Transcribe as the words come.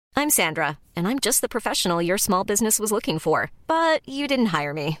I'm Sandra, and I'm just the professional your small business was looking for. But you didn't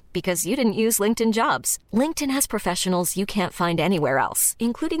hire me because you didn't use LinkedIn Jobs. LinkedIn has professionals you can't find anywhere else,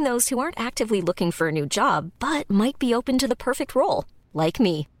 including those who aren't actively looking for a new job, but might be open to the perfect role, like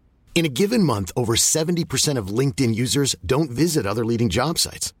me. In a given month, over 70% of LinkedIn users don't visit other leading job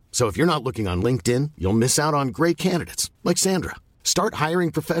sites. So if you're not looking on LinkedIn, you'll miss out on great candidates like Sandra. Start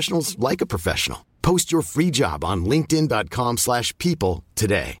hiring professionals like a professional. Post your free job on linkedin.com/people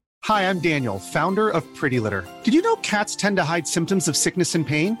today. Hi, I'm Daniel, founder of Pretty Litter. Did you know cats tend to hide symptoms of sickness and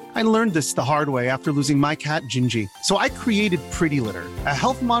pain? I learned this the hard way after losing my cat, Gingy. So I created Pretty Litter, a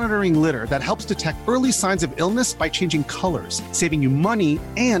health monitoring litter that helps detect early signs of illness by changing colors, saving you money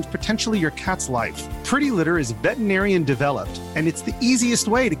and potentially your cat's life. Pretty Litter is veterinarian developed, and it's the easiest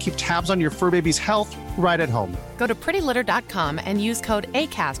way to keep tabs on your fur baby's health right at home. Go to prettylitter.com and use code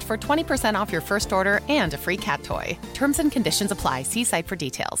ACAST for 20% off your first order and a free cat toy. Terms and conditions apply. See site for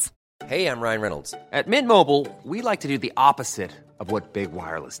details. Hey, I'm Ryan Reynolds. At Mint Mobile, we like to do the opposite of what Big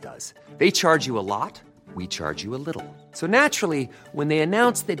Wireless does. They charge you a lot, we charge you a little. So naturally, when they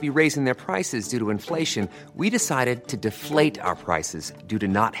announced they'd be raising their prices due to inflation, we decided to deflate our prices due to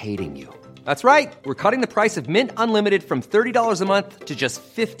not hating you. That's right. We're cutting the price of Mint Unlimited from $30 a month to just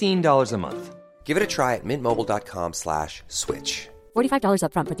 $15 a month. Give it a try at mintmobile.com/switch. $45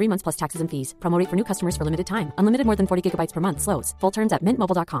 up front for 3 months plus taxes and fees. Promo rate for new customers for limited time. Unlimited more than 40 gigabytes per month. Slows full terms at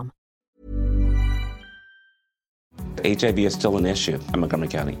mintmobile.com. HIV is still an issue in Montgomery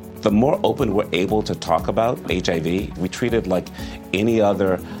County. The more open we're able to talk about HIV, we treat it like any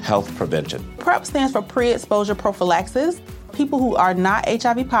other health prevention. PrEP stands for pre-exposure prophylaxis. People who are not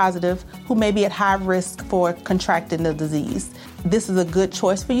HIV positive, who may be at high risk for contracting the disease. This is a good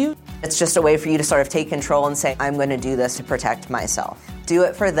choice for you. It's just a way for you to sort of take control and say, I'm going to do this to protect myself. Do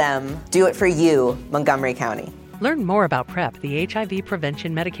it for them. Do it for you, Montgomery County. Learn more about PrEP, the HIV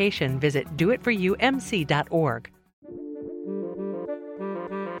prevention medication. Visit doitforyoumc.org.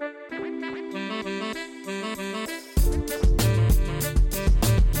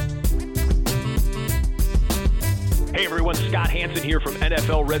 Hey everyone, Scott Hansen here from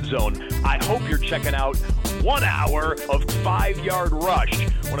NFL Red Zone. I hope you're checking out 1 hour of 5-Yard Rush,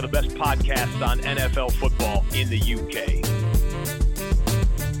 one of the best podcasts on NFL football in the UK.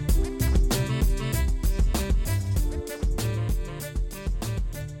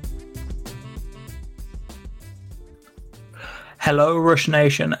 Hello, Rush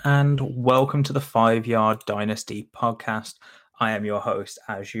Nation, and welcome to the 5-Yard Dynasty podcast. I am your host,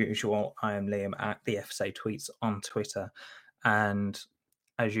 as usual. I am Liam at the FSA Tweets on Twitter. And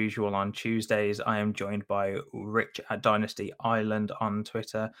as usual on Tuesdays, I am joined by Rich at Dynasty Island on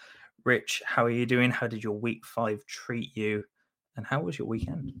Twitter. Rich, how are you doing? How did your week 5 treat you? And how was your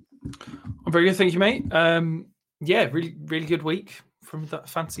weekend? I'm very good, thank you, mate. Yeah, really good week from that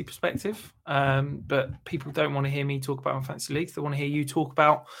fantasy perspective. But people don't want to hear me talk about my fantasy leagues. They want to hear you talk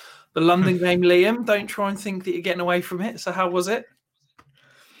about the London game, Liam. Don't try and think that you're getting away from it. So how was it?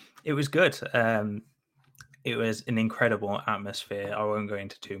 It was good. It was an incredible atmosphere. I won't go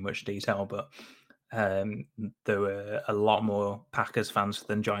into too much detail, but there were a lot more Packers fans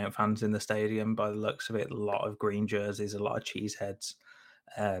than Giant fans in the stadium by the looks of it. A lot of green jerseys, a lot of cheeseheads,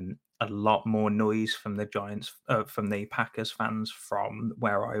 a lot more noise from the Packers fans from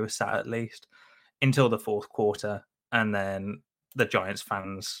where I was sat, at least, until the fourth quarter. And then the Giants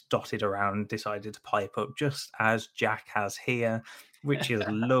fans dotted around, decided to pipe up, just as Jack has here, which is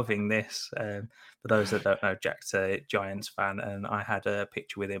loving this. For those that don't know, Jack's a Giants fan, and I had a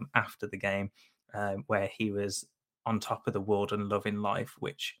picture with him after the game where he was on top of the world and loving life,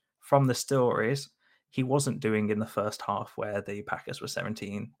 which from the stories, he wasn't doing in the first half where the Packers were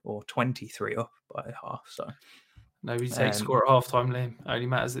 17 or 23 up by half. So nobody takes score at halftime, Liam. It only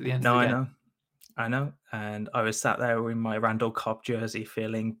matters at the end of the game. I know. And I was sat there in my Randall Cobb jersey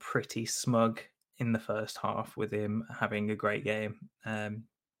feeling pretty smug in the first half with him having a great game.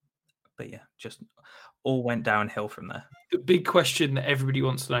 But yeah, just all went downhill from there. The big question that everybody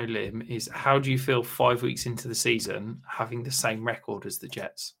wants to know, Liam, is how do you feel 5 weeks into the season having the same record as the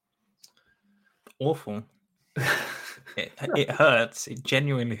Jets? Awful. It hurts. It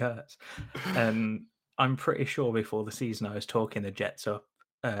genuinely hurts. I'm pretty sure before the season I was talking the Jets up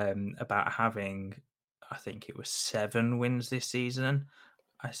about having, I think it was 7 wins this season,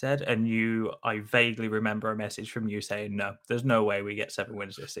 I said. And I vaguely remember a message from you saying, no, there's no way we get 7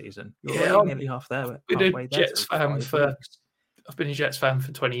 wins this season. You're nearly half there. I've been a Jets fan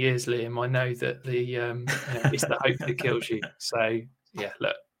for 20 years, Liam. I know that it's the hope that kills you. So, yeah,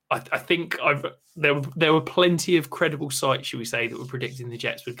 look, I think there were plenty of credible sites, should we say, that were predicting the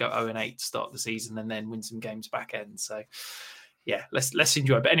Jets would go 0-8 to start the season and then win some games back end. So, yeah, let's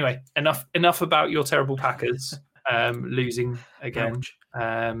enjoy. But anyway, enough about your terrible Packers losing again.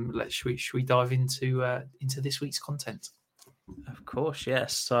 Should we dive into this week's content? Of course,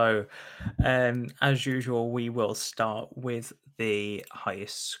 yes. So, as usual, we will start with the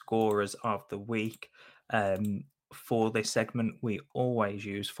highest scorers of the week. For this segment, we always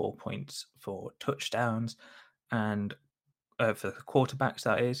use 4 points for touchdowns and for the quarterbacks,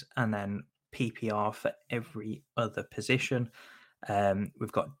 that is, and then PPR for every other position.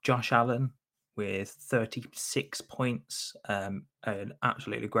 We've got Josh Allen with 36 points. An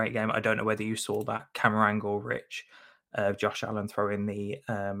absolutely great game. I don't know whether you saw that camera angle, Rich, of Josh Allen throwing the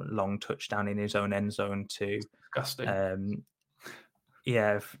long touchdown in his own end zone to disgusting.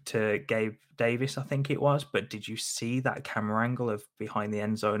 To Gabe Davis, I think it was. But did you see that camera angle of behind the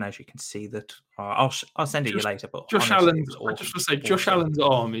end zone? As you can see that, I'll send it you later. But Josh honestly, Allen, I just want to say, Josh Allen's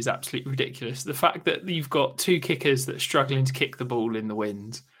arm is absolutely ridiculous. The fact that you've got two kickers that are struggling to kick the ball in the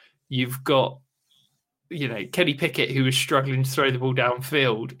wind, you've got, Kenny Pickett who was struggling to throw the ball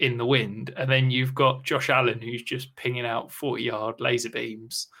downfield in the wind, and then you've got Josh Allen who's just pinging out 40-yard laser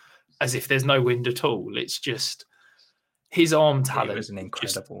beams as if there's no wind at all. It's just. His arm talent is an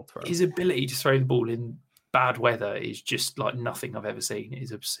incredible throw. His ability to throw the ball in bad weather is just like nothing I've ever seen. It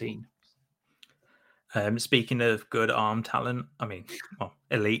is obscene. Speaking of good arm talent,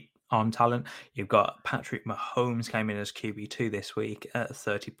 elite arm talent, you've got Patrick Mahomes came in as QB2 this week at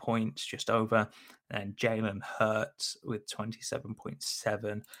 30 points, just over, and Jalen Hurts with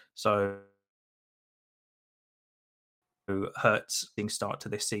 27.7. So Hurts being start to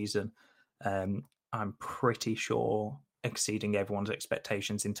this season, I'm pretty sure exceeding everyone's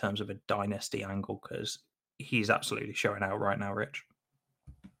expectations in terms of a dynasty angle, because he's absolutely showing out right now, Rich.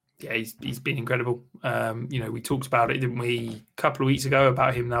 Yeah, he's been incredible. We talked about it, didn't we, a couple of weeks ago,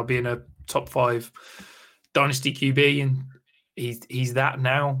 about him now being a top 5 dynasty QB, and he's that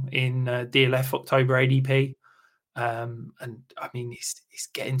now in DLF October ADP. And I mean, he's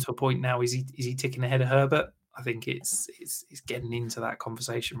getting to a point now. Is he ticking ahead of Herbert? I think it's getting into that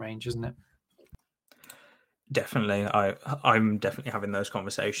conversation range, isn't it? Definitely. I'm definitely having those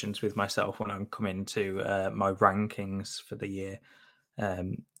conversations with myself when I'm coming to my rankings for the year,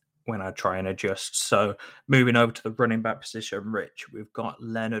 when I try and adjust. So moving over to the running back position, Rich, we've got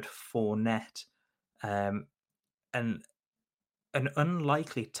Leonard Fournette, and an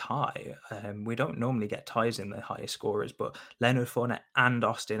unlikely tie. We don't normally get ties in the highest scorers, but Leonard Fournette and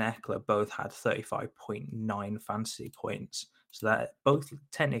Austin Eckler both had 35.9 fantasy points. So that both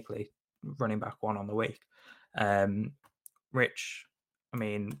technically running back one on the week. Rich, I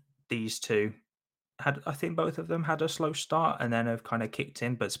mean, these two I think both of them had a slow start and then have kind of kicked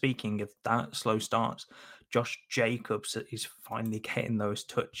in. But speaking of that, slow starts, Josh Jacobs is finally getting those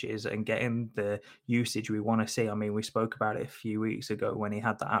touches and getting the usage we want to see. I mean, we spoke about it a few weeks ago when he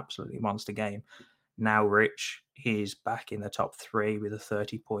had that absolutely monster game. Now, Rich, he's back in the top 3 with a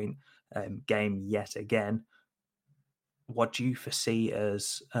 30-point game yet again. What do you foresee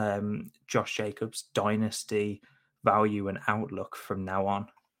as Josh Jacobs' dynasty value and outlook from now on?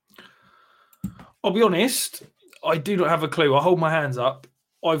 I'll be honest, I do not have a clue. I hold my hands up.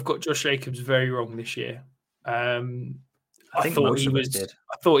 I've got Josh Jacobs very wrong this year. I thought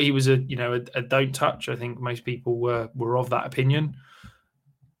he was a don't touch. I think most people were of that opinion.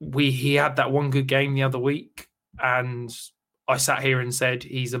 He had that one good game the other week, and I sat here and said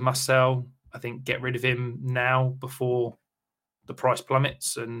he's a must sell. I think get rid of him now before the price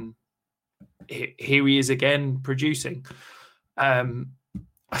plummets, and here he is again producing.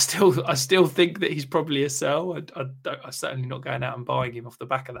 I still think that he's probably a sell. I'm certainly not going out and buying him off the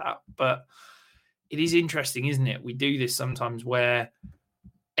back of that. But it is interesting, isn't it? We do this sometimes where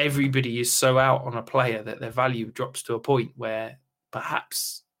everybody is so out on a player that their value drops to a point where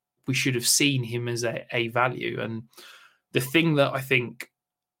perhaps we should have seen him as a value. And the thing that I think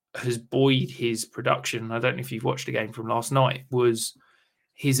has buoyed his production, I don't know if you've watched the game from last night, was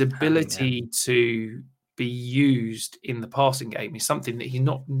his ability to be used in the passing game is something that he's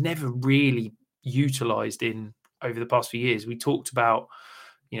never really utilized in over the past few years. We talked about,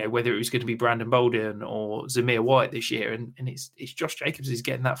 whether it was going to be Brandon Bolden or Zamir White this year, and it's Josh Jacobs is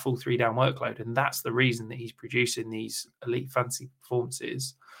getting that full 3-down workload, and that's the reason that he's producing these elite fantasy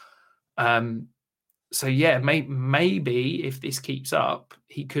performances. So yeah, maybe if this keeps up,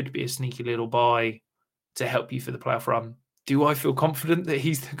 he could be a sneaky little buy to help you for the playoff run. Do I feel confident that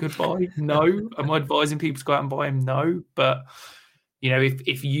he's the good buy? No. Am I advising people to go out and buy him? No. But,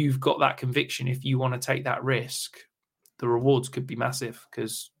 if you've got that conviction, if you want to take that risk, the rewards could be massive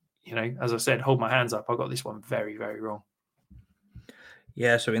because, as I said, hold my hands up. I got this one very, very wrong.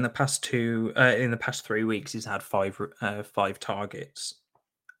 Yeah, so in the past 3 weeks, he's had five targets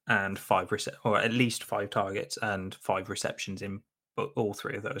and or at least 5 targets and 5 receptions in all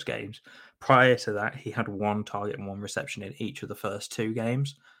 3 of those games. Prior to that, he had 1 target and 1 reception in each of the first 2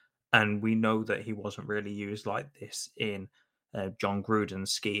 games, and we know that he wasn't really used like this in John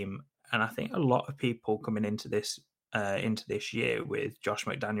Gruden's scheme. And I think a lot of people coming into this year with Josh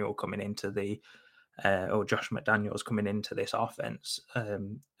McDaniels coming into this offense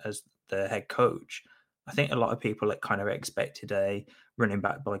as the head coach, I think a lot of people kind of expected a running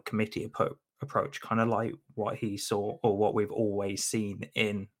back by committee approach, kind of like what he saw or what we've always seen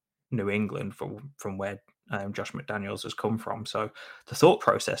in New England from where Josh McDaniels has come from. So the thought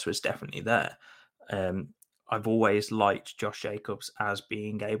process was definitely there. I've always liked Josh Jacobs as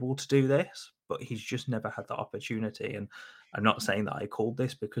being able to do this, but he's just never had the opportunity. And I'm not saying that I called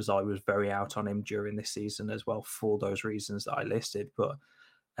this because I was very out on him during this season as well for those reasons that I listed. But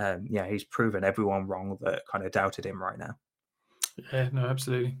he's proven everyone wrong that kind of doubted him right now. Yeah, no,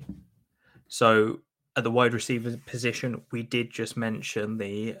 absolutely. So at the wide receiver position, we did just mention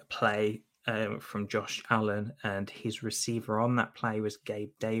the play from Josh Allen, and his receiver on that play was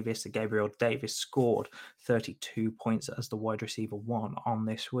Gabe Davis. Gabriel Davis scored 32 points as the wide receiver 1 on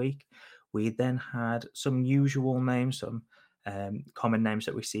this week. We then had some usual names, some common names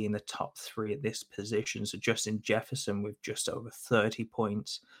that we see in the top 3 at this position. So Justin Jefferson with just over 30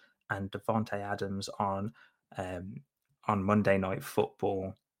 points, and Davante Adams on Monday Night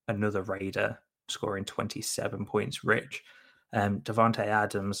Football, another Raider, scoring 27 points. Rich, Davante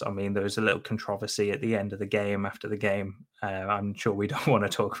Adams, I mean, there was a little controversy at the end of the game, after the game. I'm sure we don't want to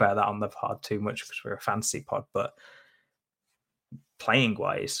talk about that on the pod too much because we're a fantasy pod, but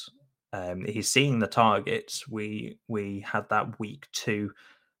playing-wise, he's seeing the targets. We had that week 2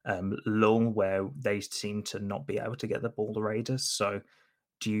 lull where they seem to not be able to get the ball, the Raiders. So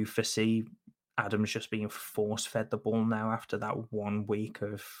do you foresee Adams just being force-fed the ball now after that 1 week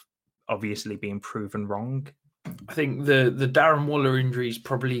of obviously being proven wrong? I think the Darren Waller injury is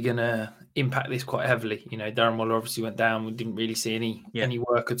probably going to impact this quite heavily. You know, Darren Waller obviously went down. We didn't really see any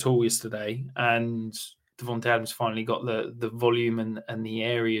work at all yesterday. And Davante Adams finally got the volume and the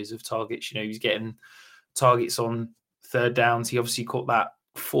areas of targets. You know, he was getting targets on 3rd downs. He obviously caught that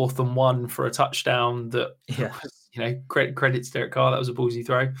 4th and 1 for a touchdown that, credits Derek Carr. That was a ballsy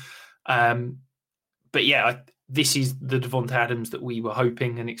throw. But yeah, this is the Davante Adams that we were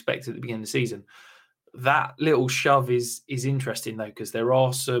hoping and expected at the beginning of the season. That little shove is interesting, though, because there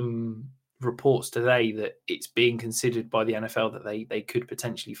are some reports today that it's being considered by the NFL that they could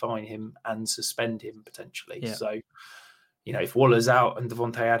potentially fine him and suspend him potentially. Yeah. So, you know, if Waller's out and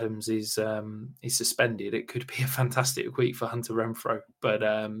Davante Adams is suspended, it could be a fantastic week for Hunter Renfrow. But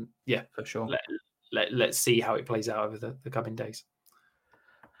for sure. Let's see how it plays out over the coming days.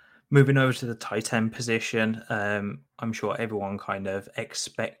 Moving over to the tight end position, I'm sure everyone kind of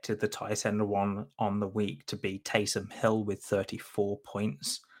expected the tight end one on the week to be Taysom Hill with 34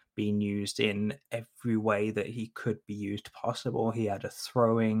 points, being used in every way that he could be used possible. He had a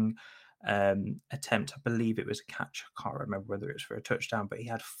throwing attempt. I believe it was a catch. I can't remember whether it was for a touchdown, but he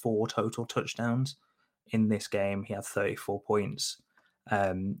had 4 total touchdowns in this game. He had 34 points.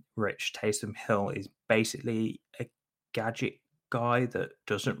 Rich, Taysom Hill is basically a gadget guy that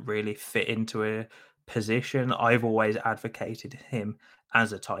doesn't really fit into a position. I've always advocated him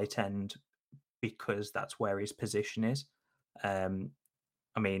as a tight end because that's where his position is.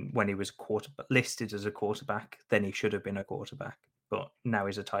 I mean, when he was listed as a quarterback, then he should have been a quarterback, but now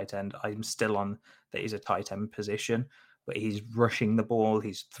he's a tight end. I'm still on that he's a tight end position, but he's rushing the ball,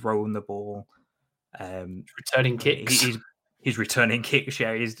 he's throwing the ball, returning kicks. He's returning kicks.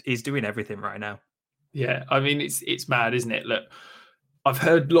 Yeah, he's doing everything right now. Yeah, I mean, it's mad, isn't it? Look, I've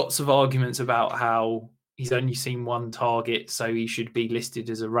heard lots of arguments about how he's only seen 1 target, so he should be listed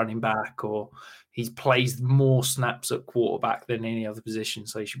as a running back, or he's plays more snaps at quarterback than any other position,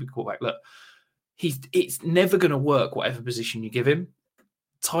 so he should be quarterback. Look, it's never going to work whatever position you give him.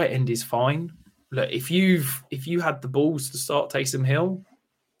 Tight end is fine. Look, if you had the balls to start Taysom Hill,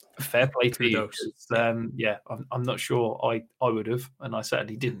 fair play to you. I'm not sure I would have, and I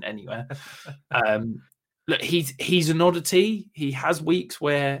certainly didn't anywhere. Look, he's an oddity. He has weeks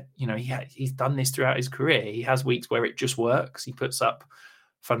where, you know, he's done this throughout his career. He has weeks where it just works. He puts up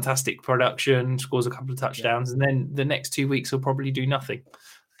fantastic production, scores a couple of touchdowns, and then the next 2 weeks he'll probably do nothing.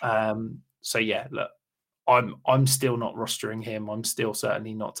 So yeah, look, I'm still not rostering him. I'm still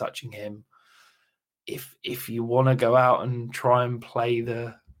certainly not touching him. If you want to go out and try and play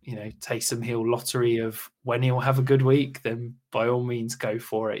the, you know, Taysom Hill lottery of when he'll have a good week, then by all means go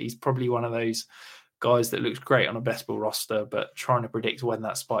for it. He's probably one of those guys that looks great on a best ball roster, but trying to predict when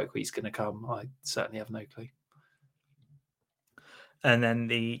that spike week's going to come, I certainly have no clue. And then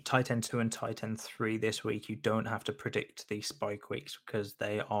the tight end 2 and tight end 3 this week, you don't have to predict the spike weeks because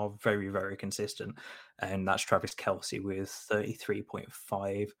they are very, very consistent. And that's Travis Kelce with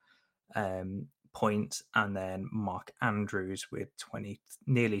 33.5 points, and then Mark Andrews with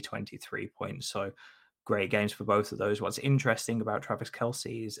nearly 23 points. So great games for both of those. What's interesting about Travis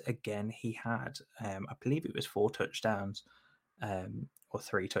Kelce is, again, he had, I believe it was 4 touchdowns or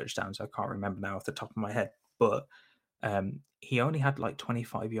 3 touchdowns. I can't remember now off the top of my head, but he only had like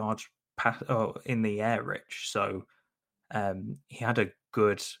 25 yards in the air, Rich. So he had a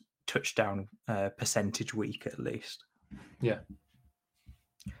good touchdown percentage week at least. Yeah.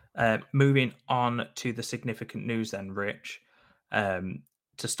 Moving on to the significant news then, Rich.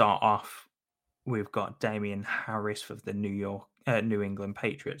 To start off, we've got Damien Harris for the New England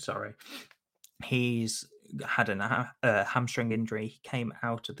Patriots. Sorry. He's had a hamstring injury. He came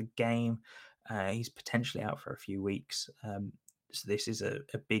out of the game. He's potentially out for a few weeks. So this is a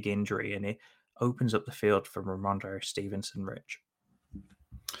big injury, and it opens up the field for Ramondre Stevenson, Rich.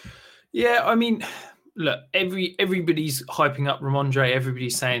 Yeah, I mean, look, everybody's hyping up Ramondre.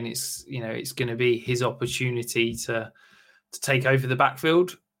 Everybody's saying it's going to be his opportunity to take over the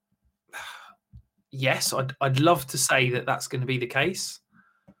backfield. Yes, I'd love to say that that's going to be the case.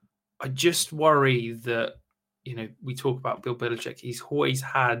 I just worry that, we talk about Bill Belichick. He's always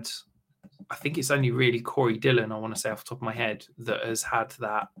had, I think it's only really Corey Dillon, I want to say off the top of my head, that has had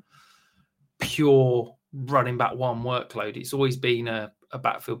that pure running back one workload. It's always been a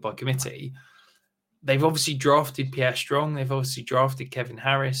backfield by committee. They've obviously drafted Pierre Strong. They've obviously drafted Kevin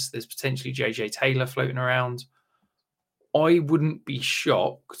Harris. There's potentially JJ Taylor floating around. I wouldn't be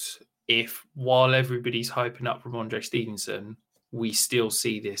shocked if, while everybody's hyping up Ramondre Stevenson, we still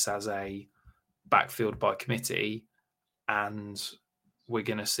see this as a backfield by committee, and we're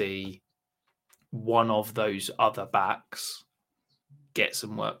going to see one of those other backs get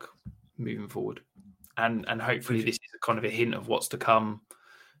some work moving forward. And hopefully this is kind of a hint of what's to come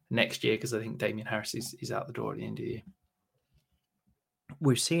next year, because I think Damien Harris is out the door at the end of the year.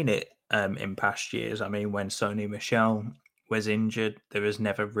 We've seen it in past years. I mean, when Sony Michel was injured, there was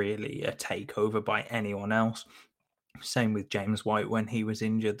never really a takeover by anyone else. Same with James White when he was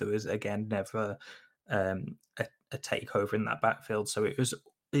injured. There was, again, never a takeover in that backfield. So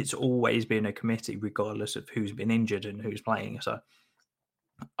it's always been a committee, regardless of who's been injured and who's playing. So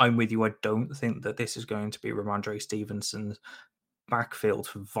I'm with you. I don't think that this is going to be Ramondre Stevenson's backfield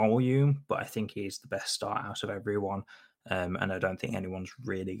for volume, but I think he's the best start out of everyone. And I don't think anyone's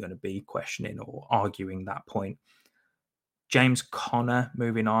really going to be questioning or arguing that point. James Conner,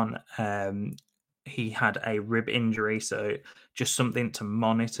 moving on. He had a rib injury, so just something to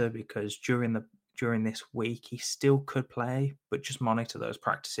monitor, because during this week he still could play, but just monitor those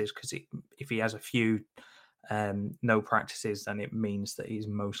practices, because if he has a few no practices, then it means that he's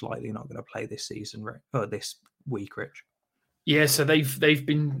most likely not going to play this season or this week, Rich. Yeah, so they've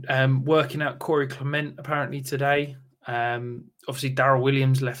been working out Corey Clement apparently today. Obviously, Darrell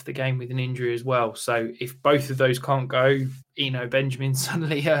Williams left the game with an injury as well. So if both of those can't go, Eno Benjamin's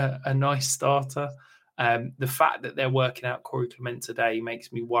suddenly a nice starter. The fact that they're working out Corey Clement today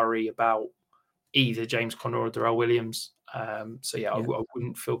makes me worry about either James Conner or Darrell Williams. I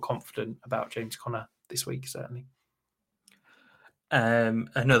wouldn't feel confident about James Conner this week, certainly.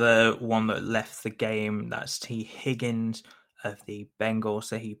 Another one that left the game, that's T. Higgins of the Bengals.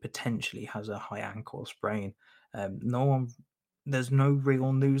 So he potentially has a high ankle sprain. There's no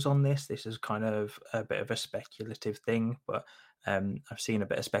real news on this. This is kind of a bit of a speculative thing, but I've seen a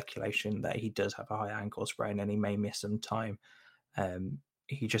bit of speculation that he does have a high ankle sprain and he may miss some time.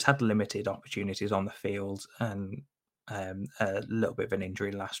 He just had limited opportunities on the field and a little bit of an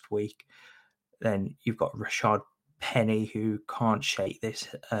injury last week. Then you've got Rashad Penny, who can't shake this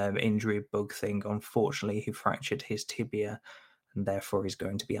injury bug thing. Unfortunately, he fractured his tibia, and therefore he's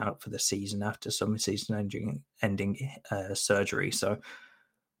going to be out for the season after some season-ending surgery. So,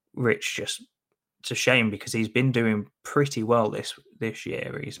 Rich, it's a shame, because he's been doing pretty well this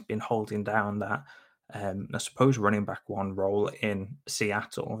year. He's been holding down that, I suppose, running back one role in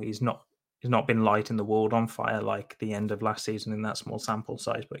Seattle. He's not been lighting the world on fire like the end of last season in that small sample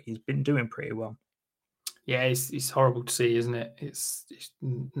size, but he's been doing pretty well. Yeah, it's horrible to see, isn't it? It's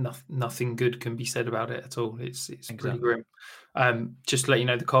nothing good can be said about it at all. It's exactly. Pretty grim. Just to let you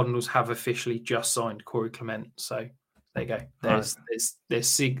know, the Cardinals have officially just signed Corey Clement. So there you go.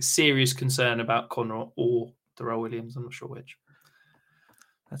 There's serious concern about Conner or Darrell Williams. I'm not sure which.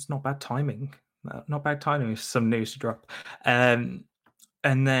 That's not bad timing. Not bad timing. Some news to drop.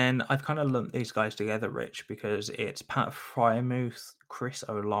 And then I've kind of lumped these guys together, Rich, because it's Pat Fryermuth, Chris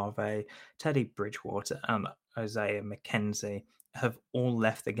Olave, Teddy Bridgewater, and Isaiah McKenzie have all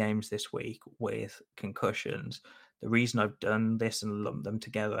left the games this week with concussions. The reason I've done this and lumped them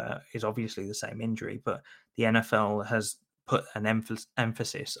together is obviously the same injury, but the NFL has put an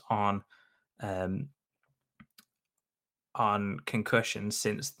emphasis on concussions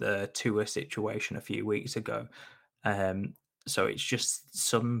since the Tua situation a few weeks ago. So it's just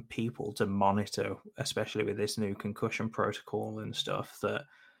some people to monitor, especially with this new concussion protocol and stuff, that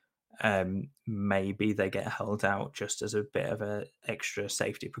maybe they get held out just as a bit of an extra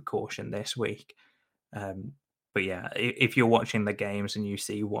safety precaution this week. But yeah, if you're watching the games and you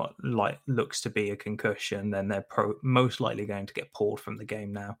see what looks to be a concussion, then they're most likely going to get pulled from the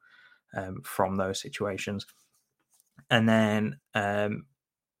game now from those situations. And then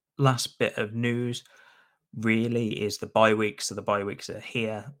last bit of news really is the bye weeks. So the bye weeks are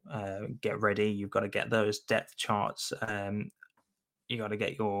here. Get ready. You've got to get those depth charts. You got to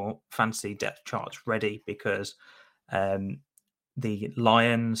get your fantasy depth charts ready because the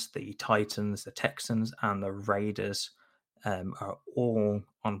Lions, the Titans, the Texans, and the Raiders are all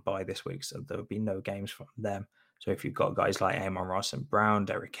on bye this week. So there'll be no games from them. So if you've got guys like Amon-Ra St. Brown,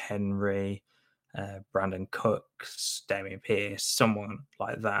 Derrick Henry, Brandon Cooks, Dameon Pierce, someone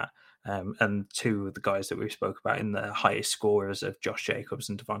like that, and two of the guys that we spoke about in the highest scorers of Josh Jacobs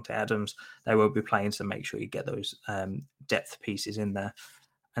and Devontae Adams, they won't be playing, so make sure you get those depth pieces in there.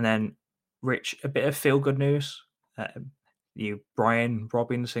 And then, Rich, a bit of feel-good news. Brian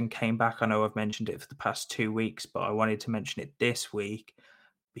Robinson came back. I know I've mentioned it for the past 2 weeks, but I wanted to mention it this week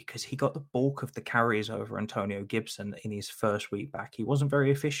because he got the bulk of the carries over Antonio Gibson in his first week back. He wasn't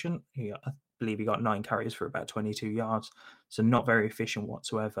very efficient. I believe he got 9 carries for about 22 yards, so not very efficient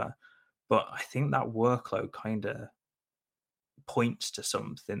whatsoever. But I think that workload kind of points to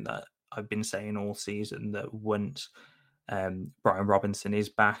something that I've been saying all season, that once Brian Robinson is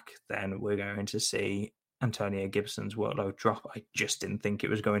back, then we're going to see Antonio Gibson's workload drop. I just didn't think it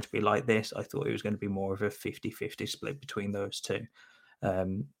was going to be like this. I thought it was going to be more of a 50-50 split between those two,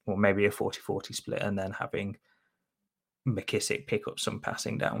 or maybe a 40-40 split, and then having McKissick pick up some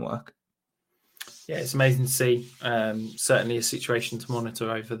passing down work. Yeah, it's amazing to see. Certainly a situation to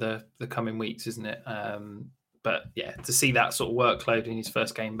monitor over the coming weeks, isn't it? But yeah, to see that sort of workload in his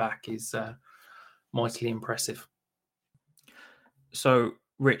first game back is mightily impressive. So,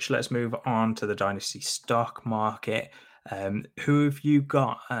 Rich, let's move on to the Dynasty stock market. Who have you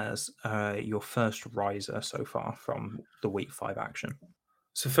got as your first riser so far from the Week 5 action?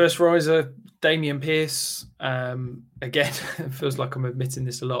 So first riser, Dameon Pierce. Again, it feels like I'm admitting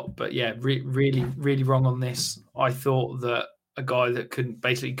this a lot, but yeah, really wrong on this. I thought that a guy that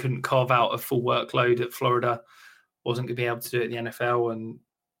couldn't carve out a full workload at Florida wasn't going to be able to do it in the NFL, and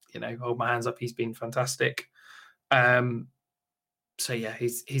hold my hands up, he's been fantastic. So yeah,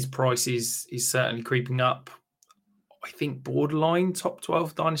 his price is certainly creeping up. I think borderline top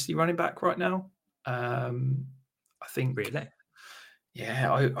 12 dynasty running back right now. I think really.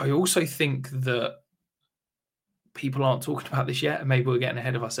 Yeah, I also think that people aren't talking about this yet, and maybe we're getting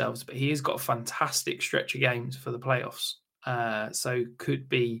ahead of ourselves, but he has got a fantastic stretch of games for the playoffs. So could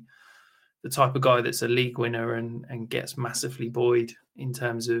be the type of guy that's a league winner and gets massively buoyed in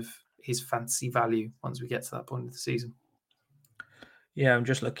terms of his fantasy value once we get to that point of the season. Yeah, I'm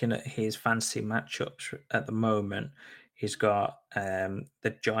just looking at his fantasy matchups at the moment. He's got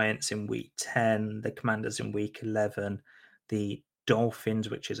the Giants in week 10, the Commanders in week 11, the Dolphins,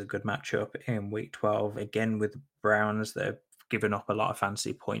 which is a good matchup, in week 12, again with the Browns that have given up a lot of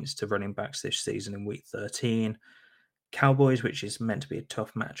fantasy points to running backs this season, in week 13. Cowboys, which is meant to be a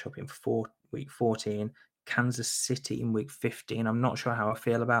tough matchup, in week 14. Kansas City in week 15. I'm not sure how I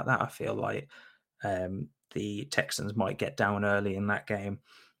feel about that. I feel like the Texans might get down early in that game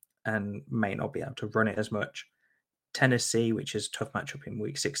and may not be able to run it as much. Tennessee, which is a tough matchup in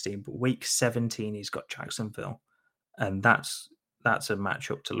week 16, but week 17 he's got Jacksonville, and that's a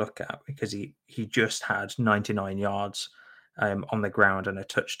matchup to look at because he just had 99 yards on the ground and a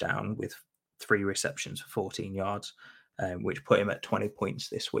touchdown with 3 receptions for 14 yards, which put him at 20 points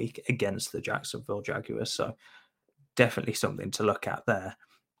this week against the Jacksonville Jaguars. So definitely something to look at there.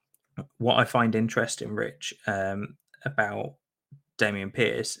 What I find interesting, Rich, about Dameon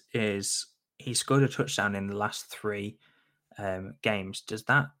Pierce is he scored a touchdown in the last 3 games. Does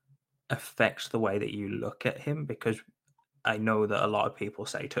that affect the way that you look at him? Because I know that a lot of people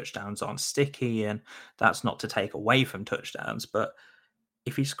say touchdowns aren't sticky, and that's not to take away from touchdowns. But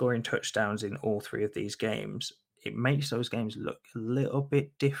if he's scoring touchdowns in all 3 of these games, it makes those games look a little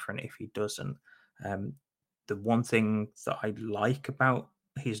bit different if he doesn't. the one thing that I like about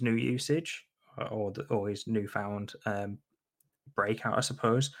his new usage or his newfound breakout, I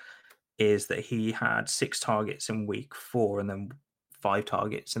suppose, is that he had 6 targets in week 4 and then 5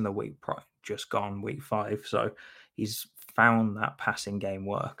 targets in the week just gone, week 5. So he's found that passing game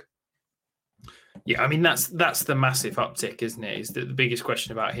work. Yeah, I mean that's the massive uptick, isn't it? Is that the biggest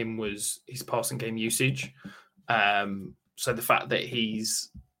question about him was his passing game usage. So the fact that he's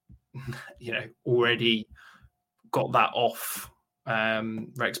already got that off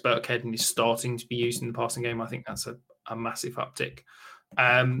Rex Burkhead and is starting to be used in the passing game, I think that's a massive uptick.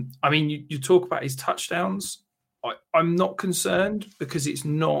 I mean, you talk about his touchdowns. I'm not concerned because it's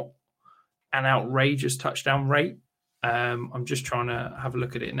not an outrageous touchdown rate. I'm just trying to have a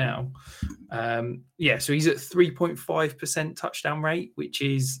look at it now. So he's at 3.5% touchdown rate, which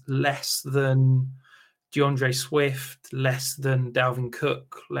is less than DeAndre Swift, less than Dalvin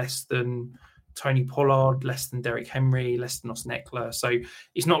Cook, less than Tony Pollard, less than Derrick Henry, less than Austin Eckler. So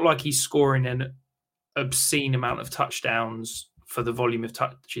it's not like he's scoring an obscene amount of touchdowns for the volume of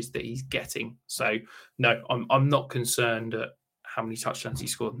touches that he's getting. So no, I'm not concerned at how many touchdowns he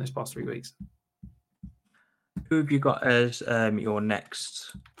scored in this past 3 weeks. Who have you got as your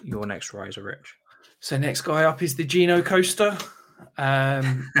next riser, Rich? So next guy up is the Geno Coaster.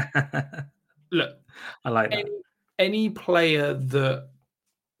 Look, I like that. Any player that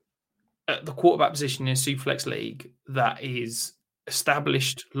at the quarterback position in a Superflex league that is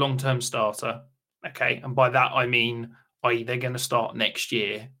established long-term starter, okay, and by that I mean, i.e. they're going to start next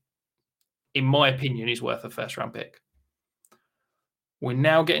year, in my opinion, is worth a first-round pick. We're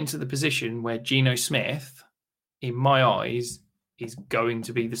now getting to the position where Geno Smith, in my eyes, is going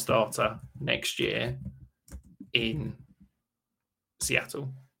to be the starter next year in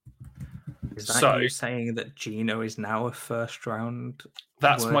Seattle. Is that you saying that Geno is now a first-round?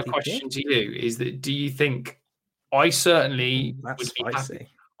 That's my question to you. Is that do you think? I certainly would be happy.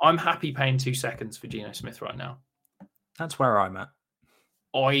 I'm happy paying 2 seconds for Geno Smith right now. That's where I'm at.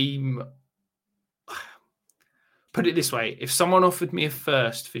 Put it this way: if someone offered me a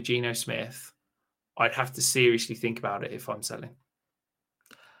first for Geno Smith, I'd have to seriously think about it if I'm selling.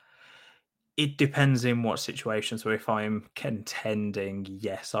 It depends in what situation. So if I'm contending,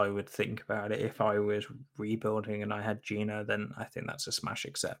 yes, I would think about it. If I was rebuilding and I had Geno, then I think that's a smash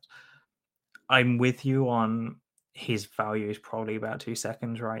accept. I'm with you on his value is probably about 2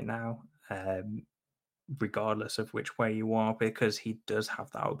 seconds right now, regardless of which way you are, because he does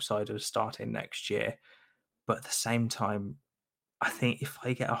have that upside of starting next year. But at the same time, I think if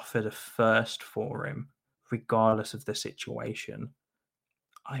I get offered a first for him, regardless of the situation,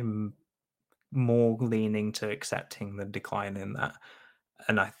 I'm more leaning to accepting the decline in that.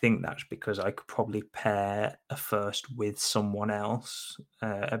 And I think that's because I could probably pair a first with someone else,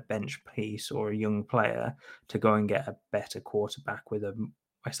 a bench piece or a young player, to go and get a better quarterback with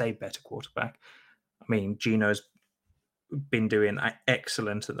I say better quarterback. I mean, Geno's been doing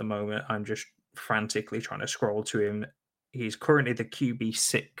excellent at the moment. I'm just frantically trying to scroll to him. He's currently the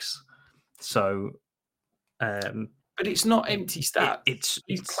QB6. So, but it's not empty stats.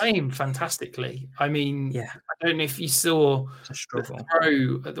 He's playing fantastically. I mean, yeah. I don't know if you saw the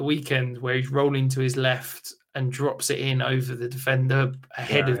throw at the weekend where he's rolling to his left and drops it in over the defender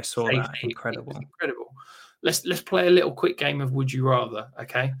ahead of. I saw safety. that. Incredible. Let's play a little quick game of Would You Rather.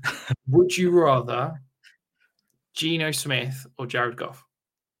 Okay, would you rather Geno Smith or Jared Goff?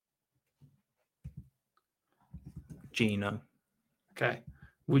 Geno. Okay.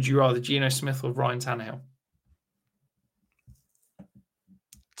 Would you rather Geno Smith or Ryan Tannehill?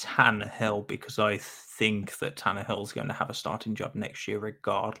 Tannehill, because I think that Tannehill's going to have a starting job next year,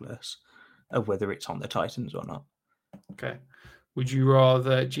 regardless of whether it's on the Titans or not. Okay. Would you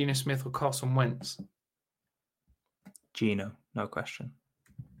rather Geno Smith or Carson Wentz? Geno, no question.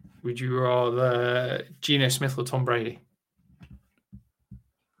 Would you rather Geno Smith or Tom Brady?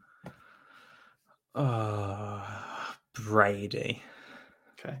 Brady.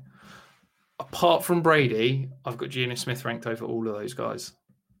 Okay. Apart from Brady, I've got Geno Smith ranked over all of those guys.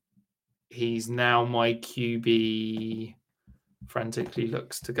 He's now my QB. Frantically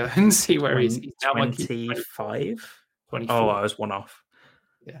looks to go and see where he's now 25. 24. Oh, I was one off.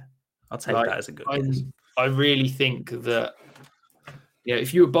 Yeah, I'll take that as a good guess. I really think that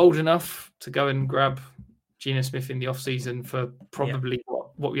if you were bold enough to go and grab Geno Smith in the offseason for probably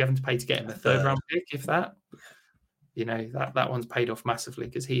what we having to pay to get him, a third round pick, if that, that one's paid off massively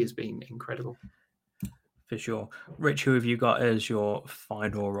because he has been incredible. For sure. Rich, who have you got as your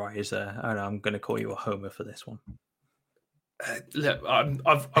final riser? And I'm going to call you a homer for this one. Look,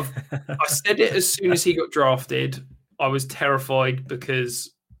 I said it as soon as he got drafted. I was terrified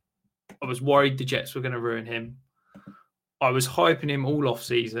because I was worried the Jets were going to ruin him. I was hyping him all off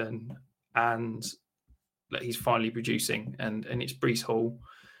season, and he's finally producing. And it's Breece Hall.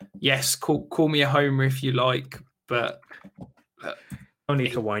 Yes, call me a homer if you like, but I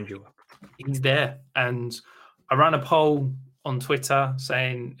need to wind you up. He's there. And I ran a poll on Twitter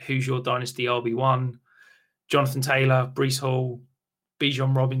saying, who's your dynasty RB1? Jonathan Taylor, Breece Hall,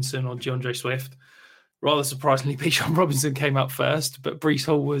 Bijan Robinson, or DeAndre Swift. Rather surprisingly, Bijan Robinson came up first, but Breece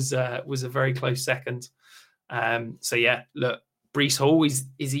Hall was a very close second. So yeah, look, Breece Hall, is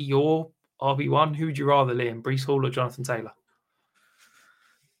he your RB1? Who would you rather, Liam, Breece Hall or Jonathan Taylor?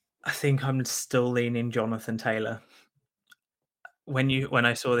 I think I'm still leaning Jonathan Taylor. When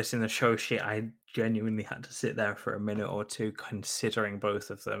I saw this in the show sheet, I genuinely had to sit there for a minute or two considering both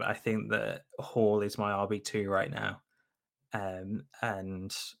of them. I think that Hall is my RB2 right now,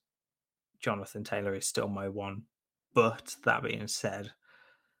 and Jonathan Taylor is still my one. But that being said,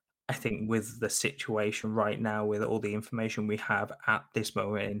 I think with the situation right now, with all the information we have at this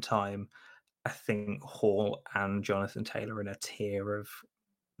moment in time, I think Hall and Jonathan Taylor are in a tier of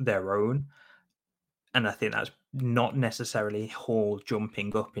their own. And I think that's not necessarily Hall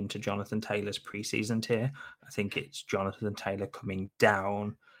jumping up into Jonathan Taylor's preseason tier. I think it's Jonathan Taylor coming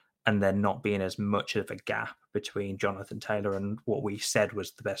down and there not being as much of a gap between Jonathan Taylor and what we said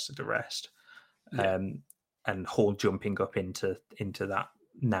was the best of the rest. Yeah. And Hall jumping up into that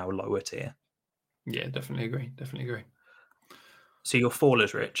now lower tier. Yeah, definitely agree. So your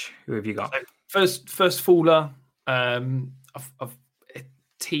fallers, Rich, who have you got? So first faller, I've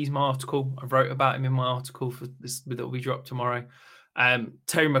teased my article. I wrote about him in my article for this that will be dropped tomorrow.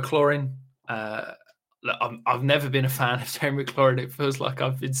 Terry McLaurin. Look, I've never been a fan of Terry McLaurin. It feels like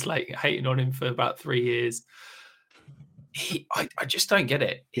I've been hating on him for about 3 years. I just don't get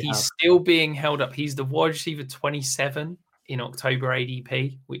it. Yeah. He's still being held up. He's the wide receiver 27 in October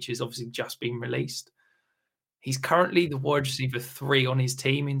ADP, which has obviously just been released. He's currently the wide receiver 3 on his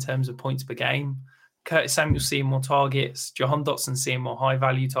team in terms of points per game. Curtis Samuel seeing more targets. Jahan Dotson seeing more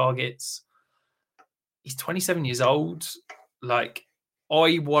high-value targets. He's 27 years old.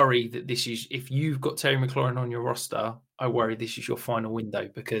 I worry that this is, if you've got Terry McLaurin on your roster, I worry this is your final window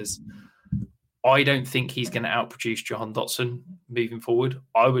because I don't think he's going to outproduce Jahan Dotson moving forward.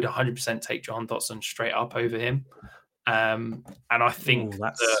 I would 100% take Jahan Dotson straight up over him. And I think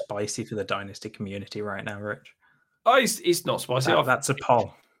that's spicy for the dynasty community right now, Rich. Oh, it's not spicy. That's a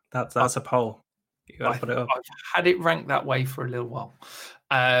poll. That's a poll. You got to put it up. I've had it ranked that way for a little while.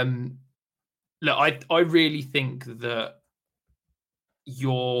 Look, I really think that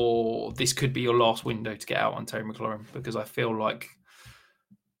this could be your last window to get out on Terry McLaurin because I feel like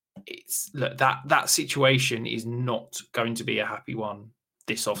that situation is not going to be a happy one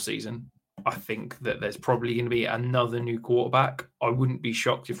this offseason. I think that there's probably going to be another new quarterback. I wouldn't be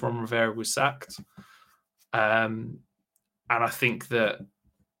shocked if Ron Rivera was sacked. And I think that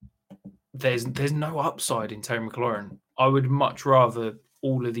there's no upside in Terry McLaurin. I would much rather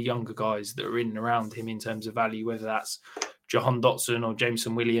all of the younger guys that are in and around him in terms of value, whether that's Jahan Dotson or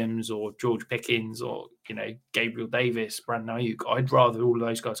Jameson Williams or George Pickens or, Gabriel Davis, Brandon Ayuk. I'd rather all of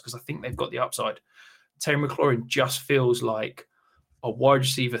those guys because I think they've got the upside. Terry McLaurin just feels like a wide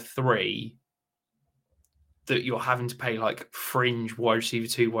receiver 3 that you're having to pay fringe wide receiver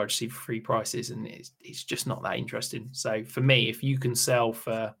 2, wide receiver 3 prices, and it's just not that interesting. So for me, if you can sell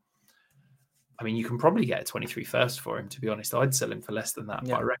for, you can probably get a 23 first for him, to be honest. I'd sell him for less than that,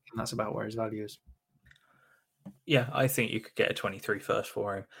 but I reckon that's about where his value is. Yeah, I think you could get a 23 first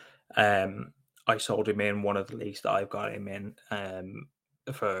for him. I sold him in one of the leagues that I've got him in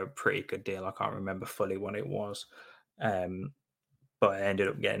for a pretty good deal. I can't remember fully what it was. But I ended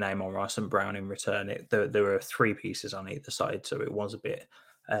up getting Amon Ross and Brown in return. There were 3 pieces on either side, so it was a bit.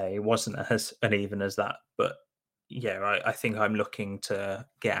 It wasn't as uneven as that. But yeah, I think I'm looking to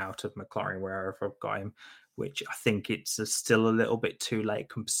get out of McLaurin wherever I've got him, which I think it's still a little bit too late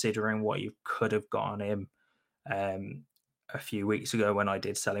considering what you could have got on him a few weeks ago when I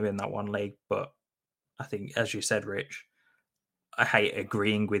did sell him in that one league. But I think, as you said, Rich, I hate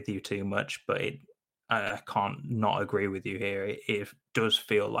agreeing with you too much, but I can't not agree with you here. It does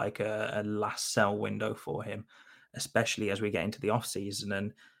feel like a last sell window for him, especially as we get into the offseason.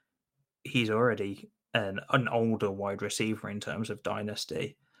 And he's already an older wide receiver in terms of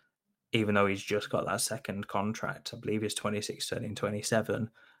dynasty, even though he's just got that second contract. I believe he's 26, turning 27.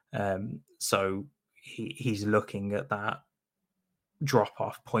 So he's looking at that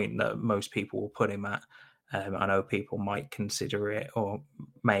drop-off point that most people will put him at. I know people might consider it or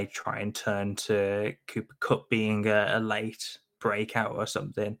may try and turn to Cooper Kupp being a late breakout or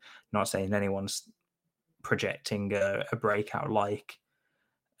something. Not saying anyone's projecting a breakout like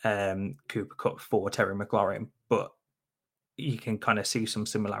Cooper Kupp for Terry McLaurin, but you can kind of see some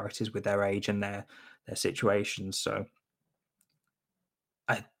similarities with their age and their situations. So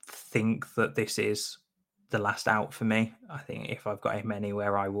I think that this is the last out for me. I think if I've got him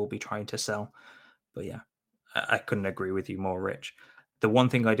anywhere, I will be trying to sell. But yeah, I couldn't agree with you more, Rich. The one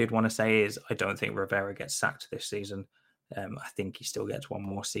thing I did want to say is I don't think Rivera gets sacked this season. I think he still gets one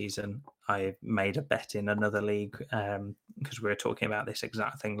more season. I made a bet in another league because we were talking about this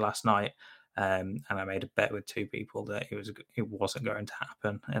exact thing last night. And I made a bet with two people that it wasn't going to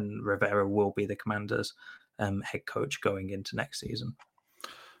happen, and Rivera will be the Commanders' head coach going into next season.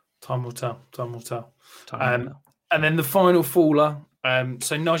 Time will tell. And then the final faller.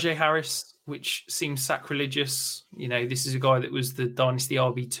 So Najee Harris, which seems sacrilegious. You know, this is a guy that was the Dynasty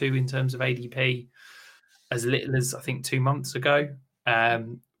RB2 in terms of ADP as little as, I think, 2 months ago.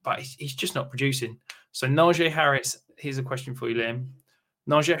 But he's just not producing. So Najee Harris, here's a question for you, Liam.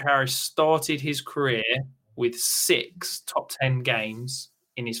 Najee Harris started his career with 6 top 10 games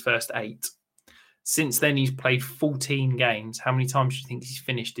in his first 8. Since then, he's played 14 games. How many times do you think he's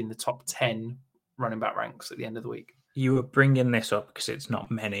finished in the top 10 running back ranks at the end of the week? You were bringing this up because it's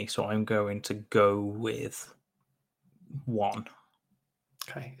not many, so I'm going to go with 1.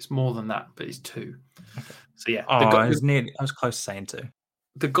 Okay, it's more than that, but it's 2. Okay. So yeah, I was close to saying 2.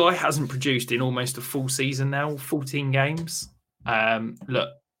 The guy hasn't produced in almost a full season now, 14 games. Look,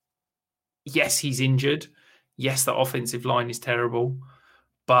 yes, he's injured. Yes, the offensive line is terrible,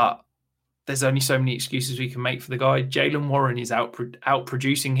 but there's only so many excuses we can make for the guy. Jaylen Warren is out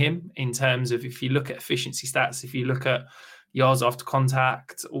producing him in terms of, if you look at efficiency stats, if you look at yards after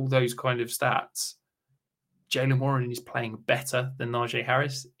contact, all those kind of stats, Jaylen Warren is playing better than Najee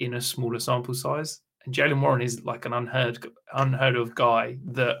Harris in a smaller sample size. And Jaylen Warren is like an unheard of guy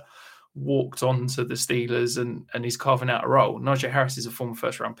that walked onto the Steelers and is carving out a role. Najee Harris is a former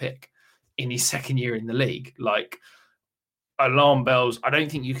first-round pick in his second year in the league. Like, alarm bells. I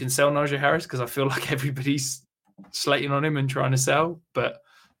don't think you can sell Najee Harris because I feel like everybody's slating on him and trying to sell. But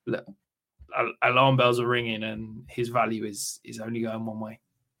look, alarm bells are ringing, and his value is only going one way.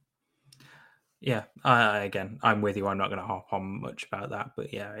 Yeah, again, I'm with you. I'm not going to hop on much about that,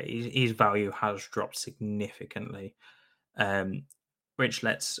 but yeah, his value has dropped significantly. Rich,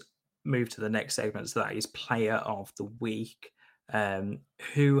 let's move to the next segment. So that is Player of the Week.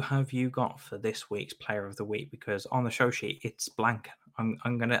 Who have you got for this week's Player of the Week? Because on the show sheet, it's blank. I'm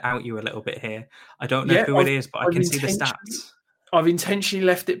going to out you a little bit here. I don't know who it is, but I can see the stats. I've intentionally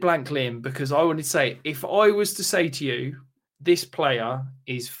left it blank, Liam, because I wanted to say, if I was to say to you, this player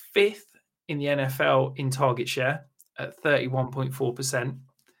is 5th in the NFL in target share at 31.4%.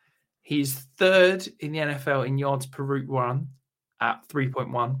 He's 3rd in the NFL in yards per route run at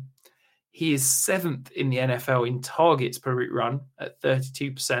 3.1. He is 7th in the NFL in targets per route run at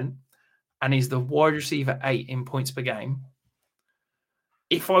 32%, and he's the wide receiver 8 in points per game.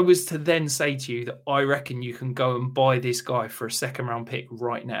 If I was to then say to you that I reckon you can go and buy this guy for a second-round pick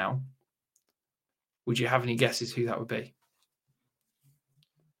right now, would you have any guesses who that would be?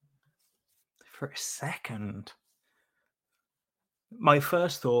 For a second, my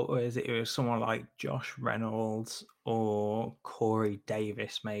first thought was it was someone like Josh Reynolds or Corey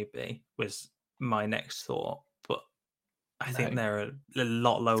Davis, maybe, was my next thought. But I think they're a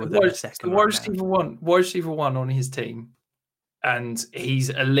lot lower than a second. Wide receiver one on his team. And he's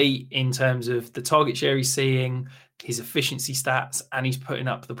elite in terms of the target share he's seeing, his efficiency stats, and he's putting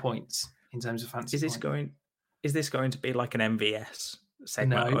up the points in terms of fantasy. Is this going to be like an MVS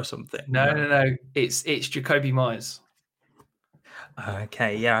segment or something? No. It's Jakobi Meyers.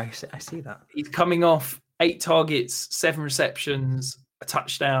 Okay, yeah, I see that. He's coming off 8 targets, 7 receptions, a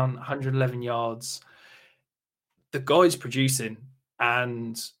touchdown, 111 yards. The guy's producing,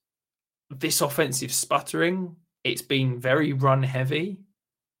 and this offensive sputtering, it's been very run heavy,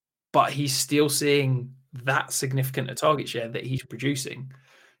 but he's still seeing that significant a target share that he's producing.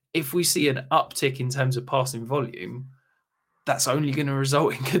 If we see an uptick in terms of passing volume, that's only going to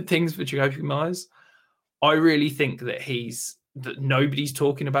result in good things for Jakobi Meyers. I really think that nobody's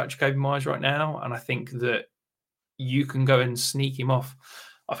talking about Jakobi Meyers right now, and I think that you can go and sneak him off.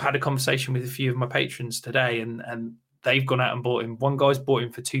 I've had a conversation with a few of my patrons today, and they've gone out and bought him. One guy's bought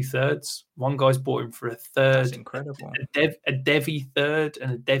him for 2/3. One guy's bought him for a 1/3. That's incredible. A Devy 3rd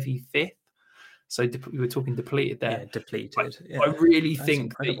and a Devy 5th. So we were talking depleted there. Yeah, depleted. I really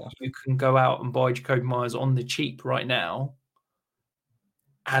think that you can go out and buy Jakobi Meyers on the cheap right now.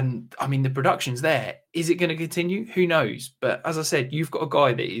 And I mean, the production's there. Is it going to continue? Who knows? But as I said, you've got a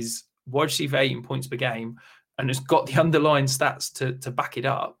guy that is wide receiver 8 in points per game and has got the underlying stats to back it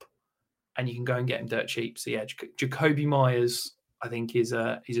up. And you can go and get him dirt cheap. So yeah, Jakobi Meyers, I think is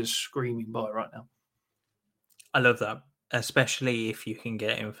a screaming buy right now. I love that, especially if you can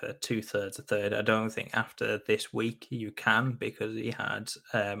get him for 2/3, a third. I don't think after this week you can, because he had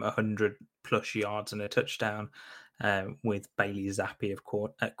 100+ yards and a touchdown with Bailey Zappi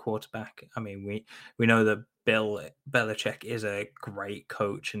at quarterback. I mean, we know that Bill Belichick is a great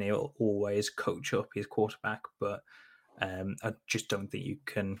coach and he'll always coach up his quarterback, but I just don't think you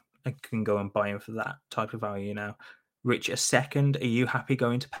can go and buy him for that type of value now. Rich, a second, are you happy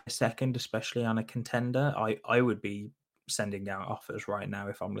going to pay a second, especially on a contender? I would be sending out offers right now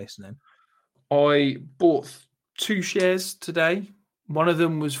if I'm listening. I bought 2 shares today. One of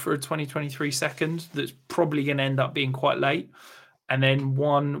them was for a 2023 second that's probably going to end up being quite late. And then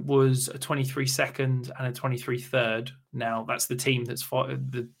one was a 23 second and a 23 third. Now, that's the team that's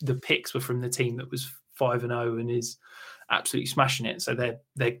the picks were from the team that was 5-0 and is absolutely smashing it. So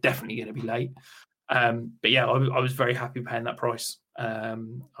they're definitely going to be late. But yeah, I was very happy paying that price.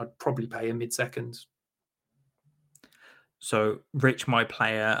 I'd probably pay a mid-second. So, Rich, my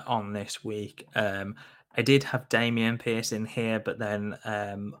player on this week, I did have Damian Pierce in here, but then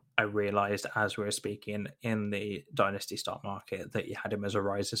I realised as we were speaking in the Dynasty stock market that you had him as a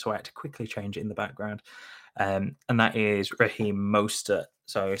riser, so I had to quickly change it in the background. And that is Raheem Mostert.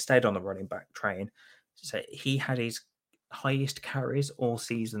 So I stayed on the running back train. So he had his highest carries all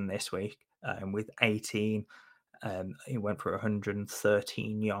season this week with 18. He went for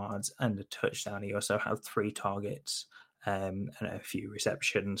 113 yards and a touchdown. He also had 3 targets and a few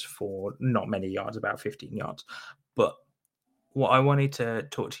receptions for not many yards, about 15 yards. But what I wanted to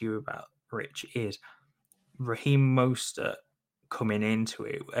talk to you about, Rich, is Raheem Mostert coming into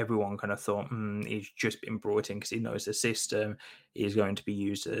it. Everyone kind of thought he's just been brought in because he knows the system. He's going to be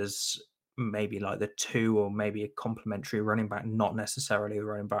used as maybe like the 2 or maybe a complementary running back, not necessarily the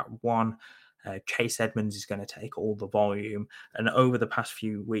running back 1. Chase Edmonds is going to take all the volume. And over the past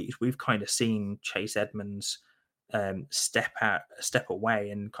few weeks, we've kind of seen Chase Edmonds step away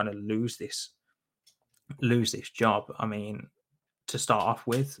and kind of lose this job. I mean, to start off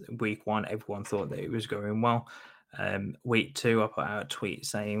with, week 1, everyone thought that it was going well. Week 2, I put out a tweet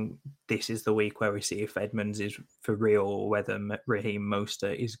saying this is the week where we see if Edmonds is for real or whether Raheem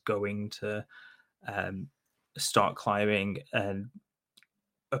Mostert is going to start climbing. And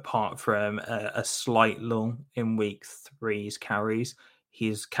apart from a slight lull in week 3's carries,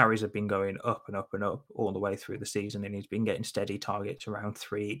 his carries have been going up and up and up all the way through the season, and he's been getting steady targets around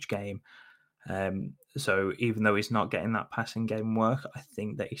 3 each game. So even though he's not getting that passing game work, I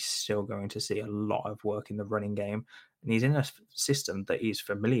think that he's still going to see a lot of work in the running game, and he's in a system that he's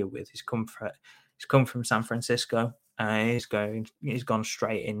familiar with. He's come from San Francisco, and he's gone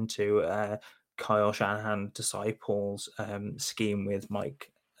straight into Kyle Shanahan disciples scheme with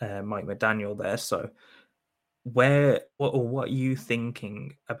Mike McDaniel there. So what are you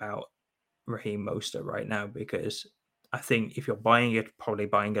thinking about Raheem Mostert right now? Because I think if you're buying it, probably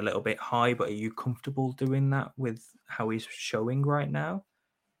buying a little bit high, but are you comfortable doing that with how he's showing right now?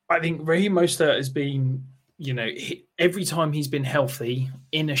 I think Raheem Mostert has been, every time he's been healthy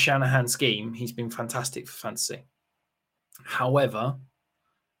in a Shanahan scheme, he's been fantastic for fantasy. However,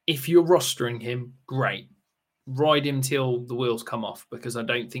 if you're rostering him, great. Ride him till the wheels come off, because I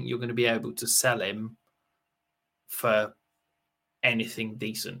don't think you're going to be able to sell him for anything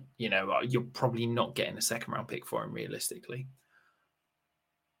decent. You're probably not getting a 2nd round pick for him realistically.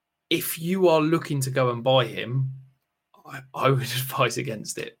 If you are looking to go and buy him, I would advise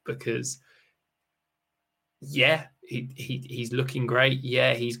against it, because he's looking great.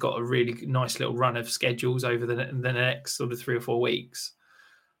 Yeah, he's got a really nice little run of schedules over the next sort of 3 or 4 weeks.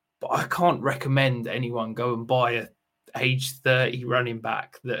 But I can't recommend anyone go and buy a age 30 running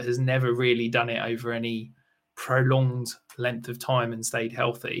back that has never really done it over any prolonged length of time and stayed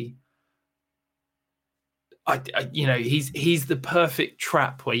healthy. He's the perfect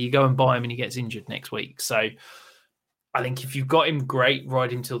trap where you go and buy him and he gets injured next week. So I think if you've got him, great,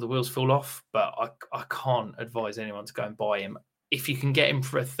 ride him till the wheels fall off. But I can't advise anyone to go and buy him. If you can get him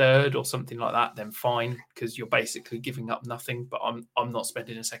for a 3rd or something like that, then fine, because you're basically giving up nothing. But I'm not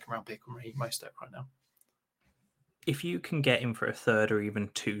spending a 2nd round pick on Raheem Mostert right now. If you can get him for a 3rd or even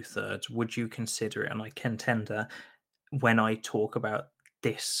 2/3, would you consider it on a contender? When I talk about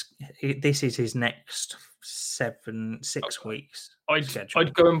this is his next 6 weeks.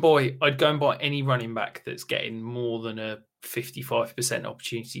 I'd go and buy any running back that's getting more than a 55%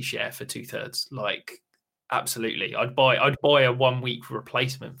 opportunity share for 2/3. Like, absolutely, I'd buy a 1 week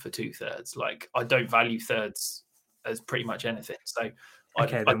replacement for 2/3. Like, I don't value thirds as pretty much anything. So,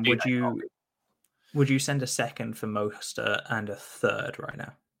 would you send a 2nd for Mostert and a 3rd right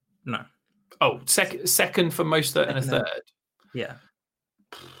now? No. Oh, second for Mostert and a 3rd. Yeah.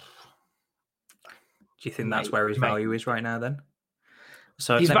 Do you think that's where his value is right now then?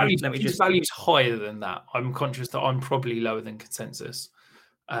 So his let me his value is higher than that. I'm conscious that I'm probably lower than consensus.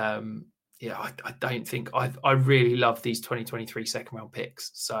 I don't think I really love these 2023 second round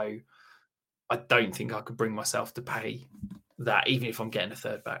picks. So I don't think I could bring myself to pay that, even if I'm getting a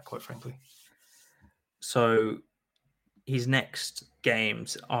third back, quite frankly. So his next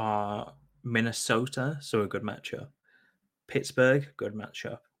games are Minnesota, so a good matchup. Pittsburgh, good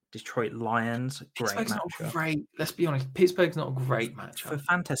matchup. Detroit Lions, great Pittsburgh's matchup. not great. Let's be honest. Pittsburgh's not a great matchup. For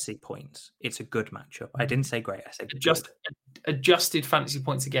fantasy points, it's a good matchup. I didn't say great. I said just adjusted fantasy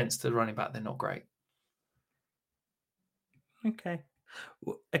points against the running back. They're not great. Okay,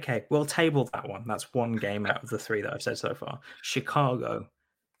 we'll table that one. That's one game out of the three that I've said so far. Chicago,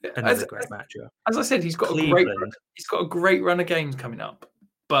 another great matchup. As I said, he's got Cleveland. a great run of games coming up.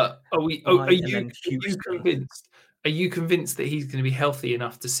 But are you convinced? Are you convinced that he's going to be healthy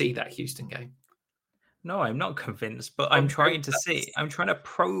enough to see that Houston game? No, I'm not convinced, but I'm trying to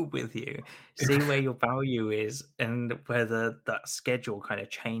probe with you, see where your value is and whether that schedule kind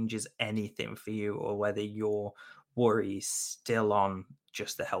of changes anything for you or whether your worry is still on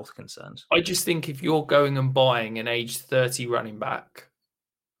just the health concerns. I just think if you're going and buying an age 30 running back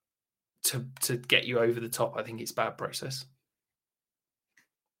to get you over the top, I think it's bad process.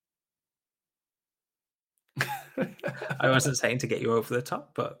 I wasn't saying to get you over the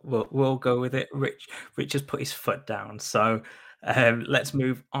top, but we'll go with it. Rich has put his foot down. So let's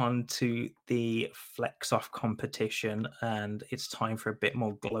move on to the flex off competition, and it's time for a bit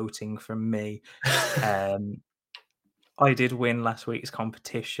more gloating from me. I did win last week's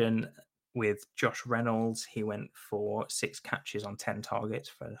competition with Josh Reynolds. He went for 6 catches on 10 targets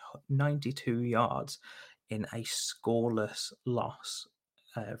for 92 yards in a scoreless loss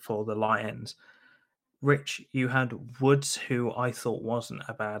for the Lions. Rich, you had Woods, who I thought wasn't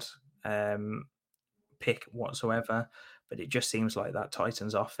a bad pick whatsoever, but it just seems like that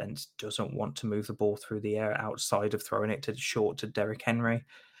Titans offense doesn't want to move the ball through the air outside of throwing it short to Derrick Henry.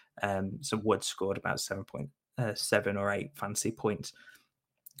 So Woods scored about 7 or 8 fancy points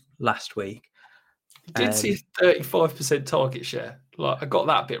last week. He did see 35% target share. Like I got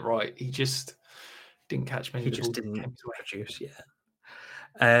that bit right. He just didn't catch many. He just didn't produce.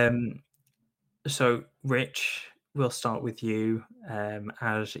 Yeah. So, Rich, we'll start with you.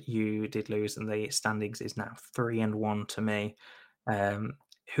 As you did lose, and the standings is now 3-1 to me.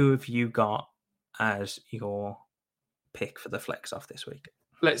 Who have you got as your pick for the flex off this week?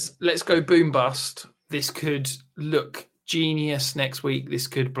 Let's go boom bust. This could look genius next week. This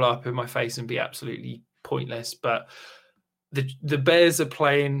could blow up in my face and be absolutely pointless. But the Bears are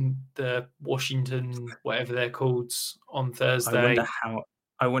playing the Washington, whatever they're called, on Thursday.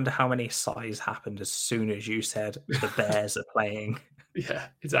 I wonder how many sighs happened as soon as you said the Bears are playing. Yeah,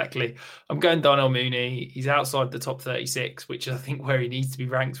 exactly. I'm going Darnell Mooney. He's outside the top 36, which is, I think, where he needs to be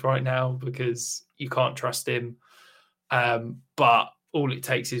ranked right now because you can't trust him. But all it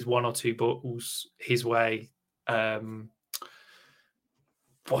takes is 1 or 2 balls his way.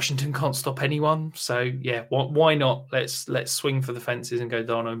 Washington can't stop anyone. So, yeah, why not? Let's swing for the fences and go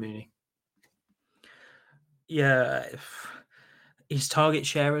Darnell Mooney. Yeah, his target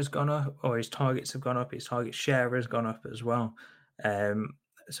share has gone up, or his targets have gone up. His target share has gone up as well.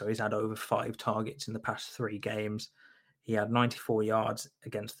 So he's had over 5 targets in the past 3 games. He had 94 yards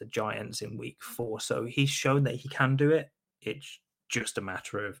against the Giants in week 4. So he's shown that he can do it. It's just a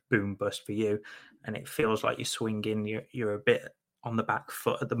matter of boom bust for you. And it feels like you're swinging. You're a bit on the back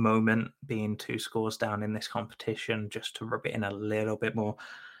foot at the moment, being 2 scores down in this competition, just to rub it in a little bit more.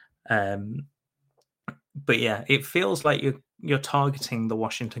 But yeah, it feels like you're targeting the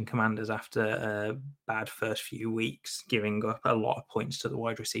Washington Commanders after a bad first few weeks, giving up a lot of points to the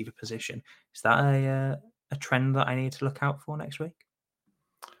wide receiver position. Is that a trend that I need to look out for next week?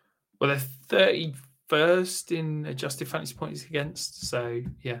 Well, they're 31st in adjusted fantasy points against. So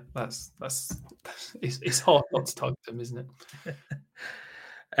yeah, that's it's hard not to target them, isn't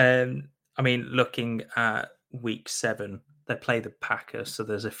it? I mean, looking at week 7. They play the Packers, so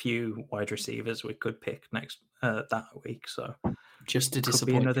there's a few wide receivers we could pick next that week. So just to disappoint,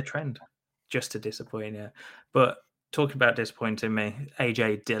 could be another trend. Just to disappoint, yeah. But talking about disappointing me,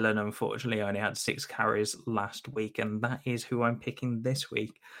 AJ Dillon unfortunately only had 6 carries last week, and that is who I'm picking this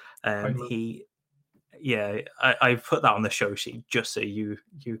week. I put that on the show sheet just so you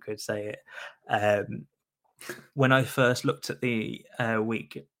could say it. When I first looked at the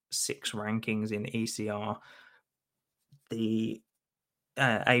week 6 rankings in ECR, the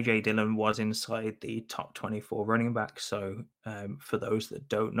AJ Dillon was inside the top 24 running back. So for those that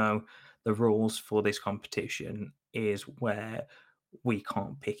don't know, the rules for this competition is where we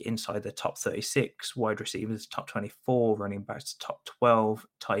can't pick inside the top 36, wide receivers top 24, running backs top 12,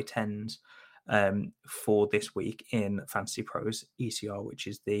 tight ends for this week in Fantasy Pros ECR, which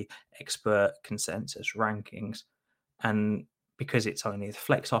is the expert consensus rankings. And because it's only the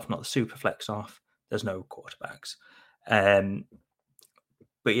flex off, not the super flex off, there's no quarterbacks.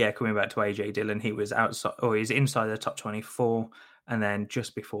 But yeah, coming back to AJ Dillon, he was outside, or he's inside the top 24. And then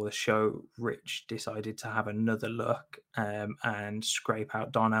just before the show, Rich decided to have another look and scrape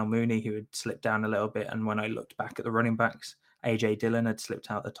out Darnell Mooney, who had slipped down a little bit. And when I looked back at the running backs, AJ Dillon had slipped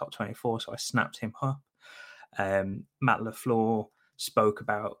out the top 24, so I snapped him up. Matt LaFleur spoke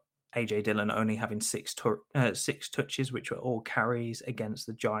about AJ Dillon only having six touches, which were all carries against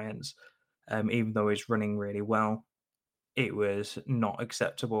the Giants, even though he's running really well. It was not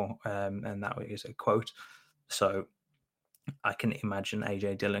acceptable, and that was a quote. So I can imagine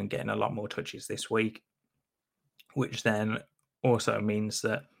AJ Dillon getting a lot more touches this week, which then also means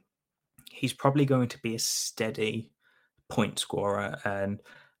that he's probably going to be a steady point scorer. And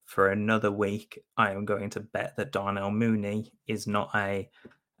for another week, I am going to bet that Darnell Mooney is not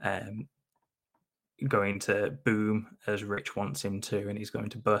going to boom as Rich wants him to, and he's going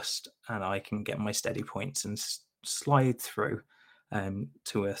to bust, and I can get my steady points and slide through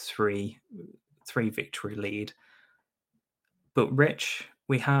to a three victory lead. But Rich,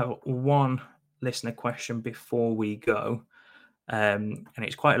 we have one listener question before we go, and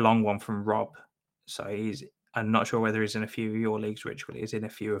it's quite a long one from Rob. So I'm not sure whether he's in a few of your leagues, Rich, but he's in a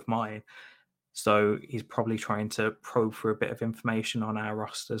few of mine. So he's probably trying to probe for a bit of information on our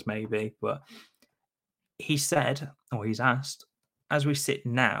rosters, maybe. But he said, or he's asked, as we sit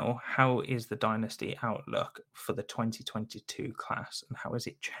now, how is the dynasty outlook for the 2022 class, and how has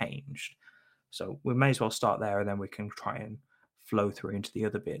it changed? So we may as well start there, and then we can try and flow through into the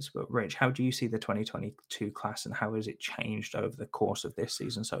other bits. But Rich, how do you see the 2022 class, and how has it changed over the course of this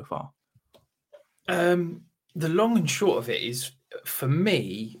season so far? The long and short of it is, for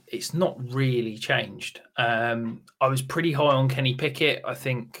me, it's not really changed. I was pretty high on Kenny Pickett. I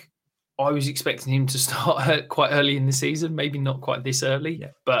think I was expecting him to start quite early in the season, maybe not quite this early,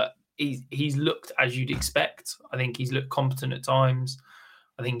 but he's looked as you'd expect. I think he's looked competent at times.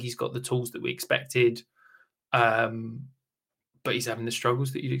 I think he's got the tools that we expected, but he's having the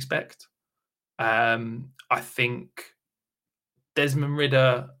struggles that you'd expect. I think Desmond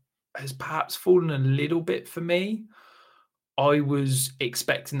Ridder has perhaps fallen a little bit for me. I was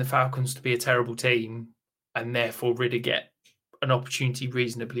expecting the Falcons to be a terrible team and therefore Ridder get an opportunity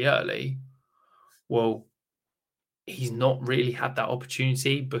reasonably early. Well, he's not really had that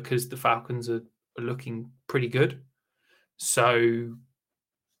opportunity because the Falcons are looking pretty good. So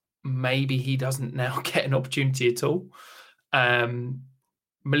maybe he doesn't now get an opportunity at all.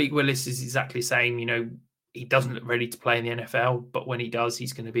 Malik Willis is exactly the same. He doesn't look ready to play in the NFL, but when he does,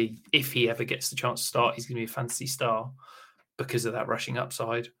 he's going to be, if he ever gets the chance to start, he's going to be a fantasy star because of that rushing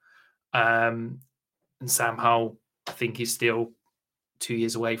upside. And Sam Howell, I think, is still 2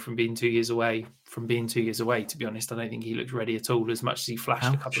 years away from being 2 years away from being 2 years away, to be honest. I don't think he looks ready at all, as much as he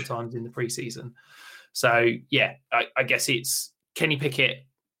flashed a couple of times in the preseason. So, yeah, I guess it's Kenny Pickett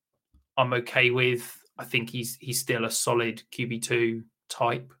I'm okay with. I think he's still a solid QB2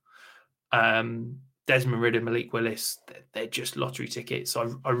 type. Desmond Ridder, Malik Willis, they're just lottery tickets.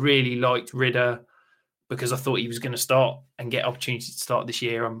 I really liked Ridder because I thought he was going to start and get opportunity to start this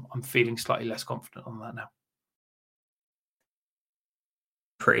year. I'm feeling slightly less confident on that now.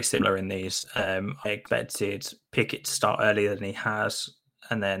 Pretty similar in these. I expected Pickett to start earlier than he has,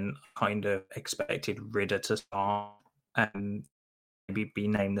 and then kind of expected Ridder to start and maybe be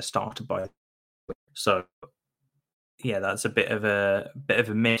named the starter by. So, yeah, that's a bit of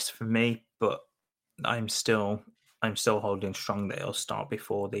a miss for me, but I'm still holding strong that he'll start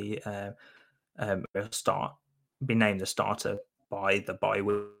before the be named the starter by the bye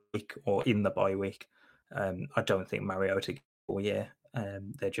week or in the bye week. I don't think Mariota all year.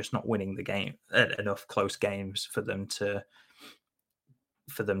 They're just not winning the game enough close games for them to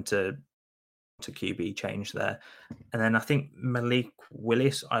QB change there. And then I think Malik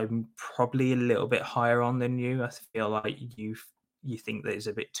Willis, I'm probably a little bit higher on than you. I feel like you think that he's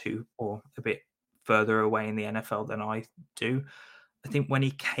a bit further away in the NFL than I do. I think when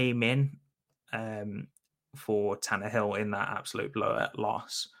he came in for Tannehill in that absolute blowout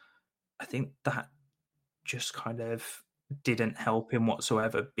loss, I think that just kind of didn't help him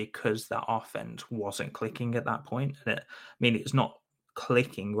whatsoever because that offense wasn't clicking at that point. And it's not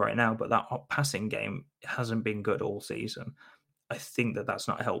clicking right now, but that passing game hasn't been good all season. I think that's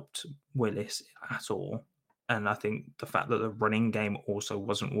not helped Willis at all. And I think the fact that the running game also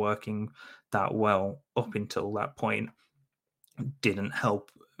wasn't working that well up until that point didn't help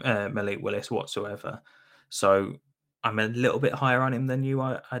Malik Willis whatsoever. So I'm a little bit higher on him than you,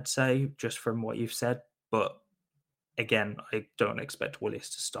 I'd say, just from what you've said. But again, I don't expect Willis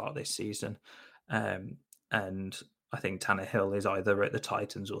to start this season. And I think Tannehill is either at the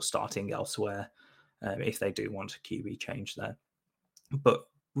Titans or starting elsewhere if they do want a QB change there. But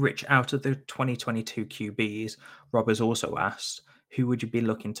Rich, out of the 2022 QBs, Rob has also asked, who would you be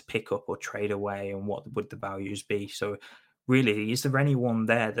looking to pick up or trade away, and what would the values be? So really, is there anyone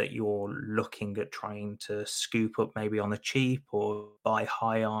there that you're looking at trying to scoop up maybe on the cheap or buy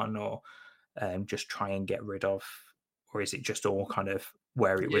high on, or just try and get rid of? Or is it just all kind of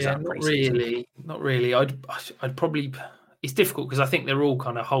where it was at pre-season? Not really. I'd probably... It's difficult because I think they're all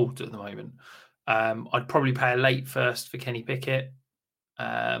kind of holds at the moment. I'd probably pay a late first for Kenny Pickett.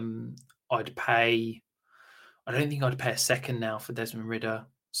 I don't think I'd pay a second now for Desmond Ridder.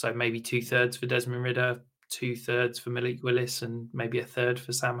 So maybe 2/3 for Desmond Ridder, 2/3 for Malik Willis, and maybe a third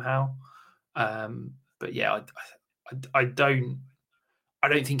for Sam Howell. But yeah, I don't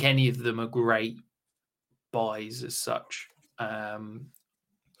think any of them are great buys as such.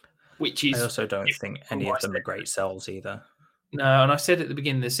 Which is, I also don't think any of them are great sells either. No, and I said at the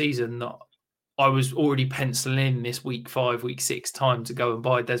beginning of the season that I was already penciling in this week 5, week 6 time to go and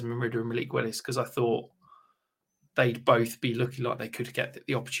buy Desmond Ridder and Malik Willis because I thought they'd both be looking like they could get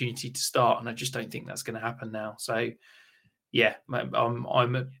the opportunity to start, and I just don't think that's going to happen now. So, yeah,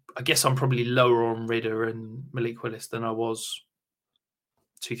 I guess I'm probably lower on Ridder and Malik Willis than I was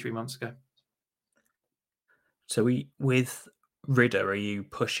 2-3 months ago. So with Ridder, are you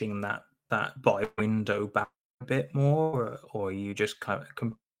pushing that buy window back a bit more, or are you just kind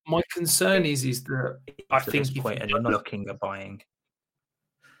of... My concern is that I think if point, and you're not looking at buying.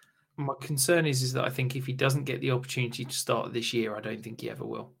 My concern is that I think if he doesn't get the opportunity to start this year, I don't think he ever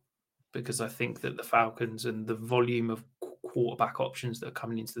will, because I think that the Falcons and the volume of quarterback options that are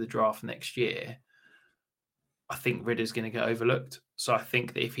coming into the draft next year, I think Ridder's going to get overlooked. So I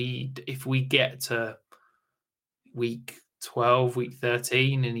think that if we get to week 12, week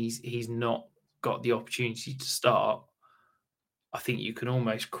 13, and he's not got the opportunity to start, I think you can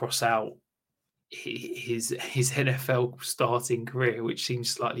almost cross out his NFL starting career, which seems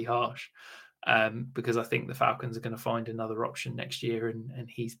slightly harsh, because I think the Falcons are going to find another option next year, and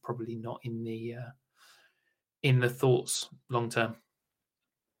he's probably not in the thoughts long term.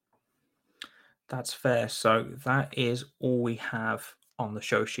 That's fair. So that is all we have on the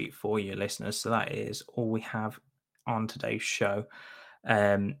show sheet for you, listeners. So that is all we have on today's show.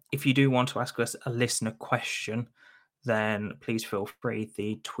 If you do want to ask us a listener question, then please feel free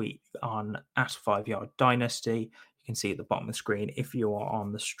to tweet on @5YardDynasty. You can see at the bottom of the screen if you are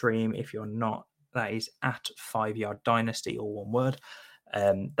on the stream. If you're not, that is @5YardDynasty, all one word.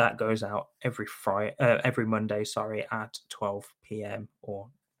 That goes out every Monday, at 12 p.m.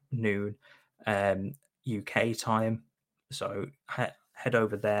 or noon UK time. So head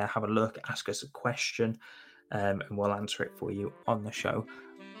over there, have a look, ask us a question, and we'll answer it for you on the show.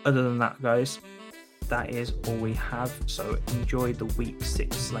 Other than that, guys, that is all we have. So enjoy the week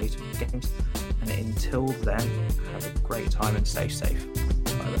 6 slate of games, and until then, have a great time and stay safe.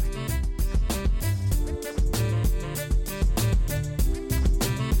 Bye-bye.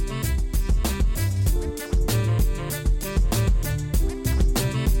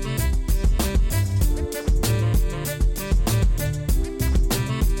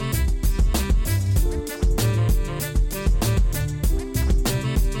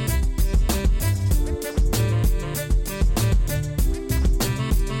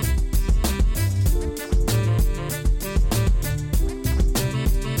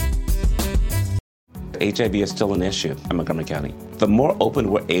 HIV is still an issue in Montgomery County. The more open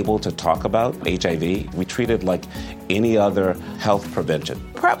we're able to talk about HIV, we treat it like any other health prevention.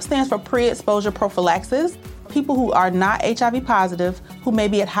 PrEP stands for pre-exposure prophylaxis. People who are not HIV positive, who may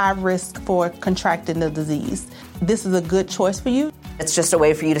be at high risk for contracting the disease. This is a good choice for you. It's just a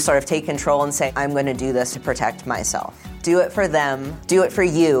way for you to sort of take control and say, I'm going to do this to protect myself. Do it for them. Do it for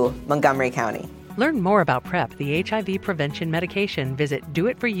you, Montgomery County. Learn more about PrEP, the HIV prevention medication. Visit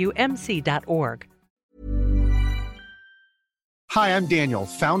doitforyoumc.org. Hi, I'm Daniel,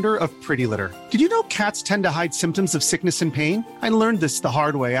 founder of Pretty Litter. Did you know cats tend to hide symptoms of sickness and pain? I learned this the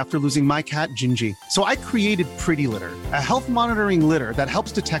hard way after losing my cat, Gingy. So I created Pretty Litter, a health monitoring litter that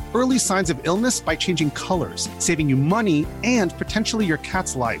helps detect early signs of illness by changing colors, saving you money and potentially your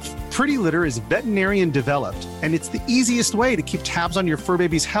cat's life. Pretty Litter is veterinarian developed, and it's the easiest way to keep tabs on your fur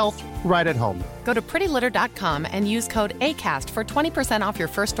baby's health right at home. Go to prettylitter.com and use code ACAST for 20% off your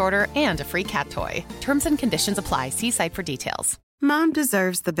first order and a free cat toy. Terms and conditions apply. See site for details. Mom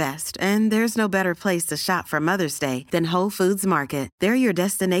deserves the best, and there's no better place to shop for Mother's Day than Whole Foods Market. They're your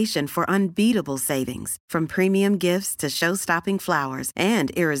destination for unbeatable savings, from premium gifts to show-stopping flowers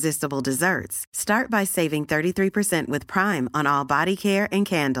and irresistible desserts. Start by saving 33% with Prime on all body care and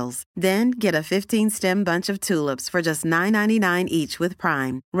candles. Then get a 15-stem bunch of tulips for just $9.99 each with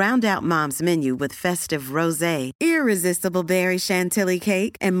Prime. Round out Mom's menu with festive rosé, irresistible berry chantilly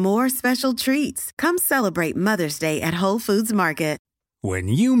cake, and more special treats. Come celebrate Mother's Day at Whole Foods Market. When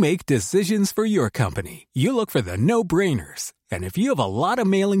you make decisions for your company, you look for the no-brainers. And if you have a lot of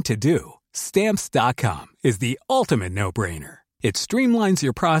mailing to do, Stamps.com is the ultimate no-brainer. It streamlines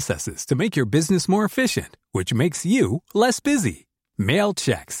your processes to make your business more efficient, which makes you less busy. Mail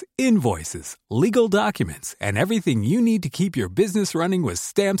checks, invoices, legal documents, and everything you need to keep your business running with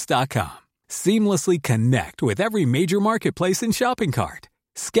Stamps.com. Seamlessly connect with every major marketplace and shopping cart.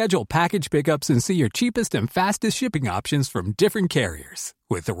 Schedule package pickups and see your cheapest and fastest shipping options from different carriers,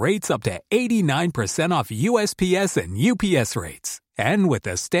 with rates up to 89% off USPS and UPS rates. And with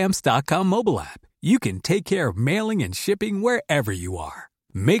the Stamps.com mobile app, you can take care of mailing and shipping wherever you are.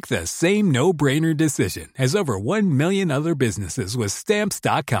 Make the same no-brainer decision as over 1 million other businesses with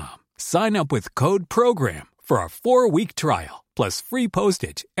Stamps.com. Sign up with code PROGRAM for a 4-week trial, plus free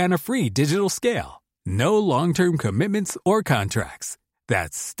postage and a free digital scale. No long-term commitments or contracts.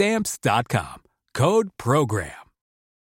 That's Stamps.com. Code PROGRAM.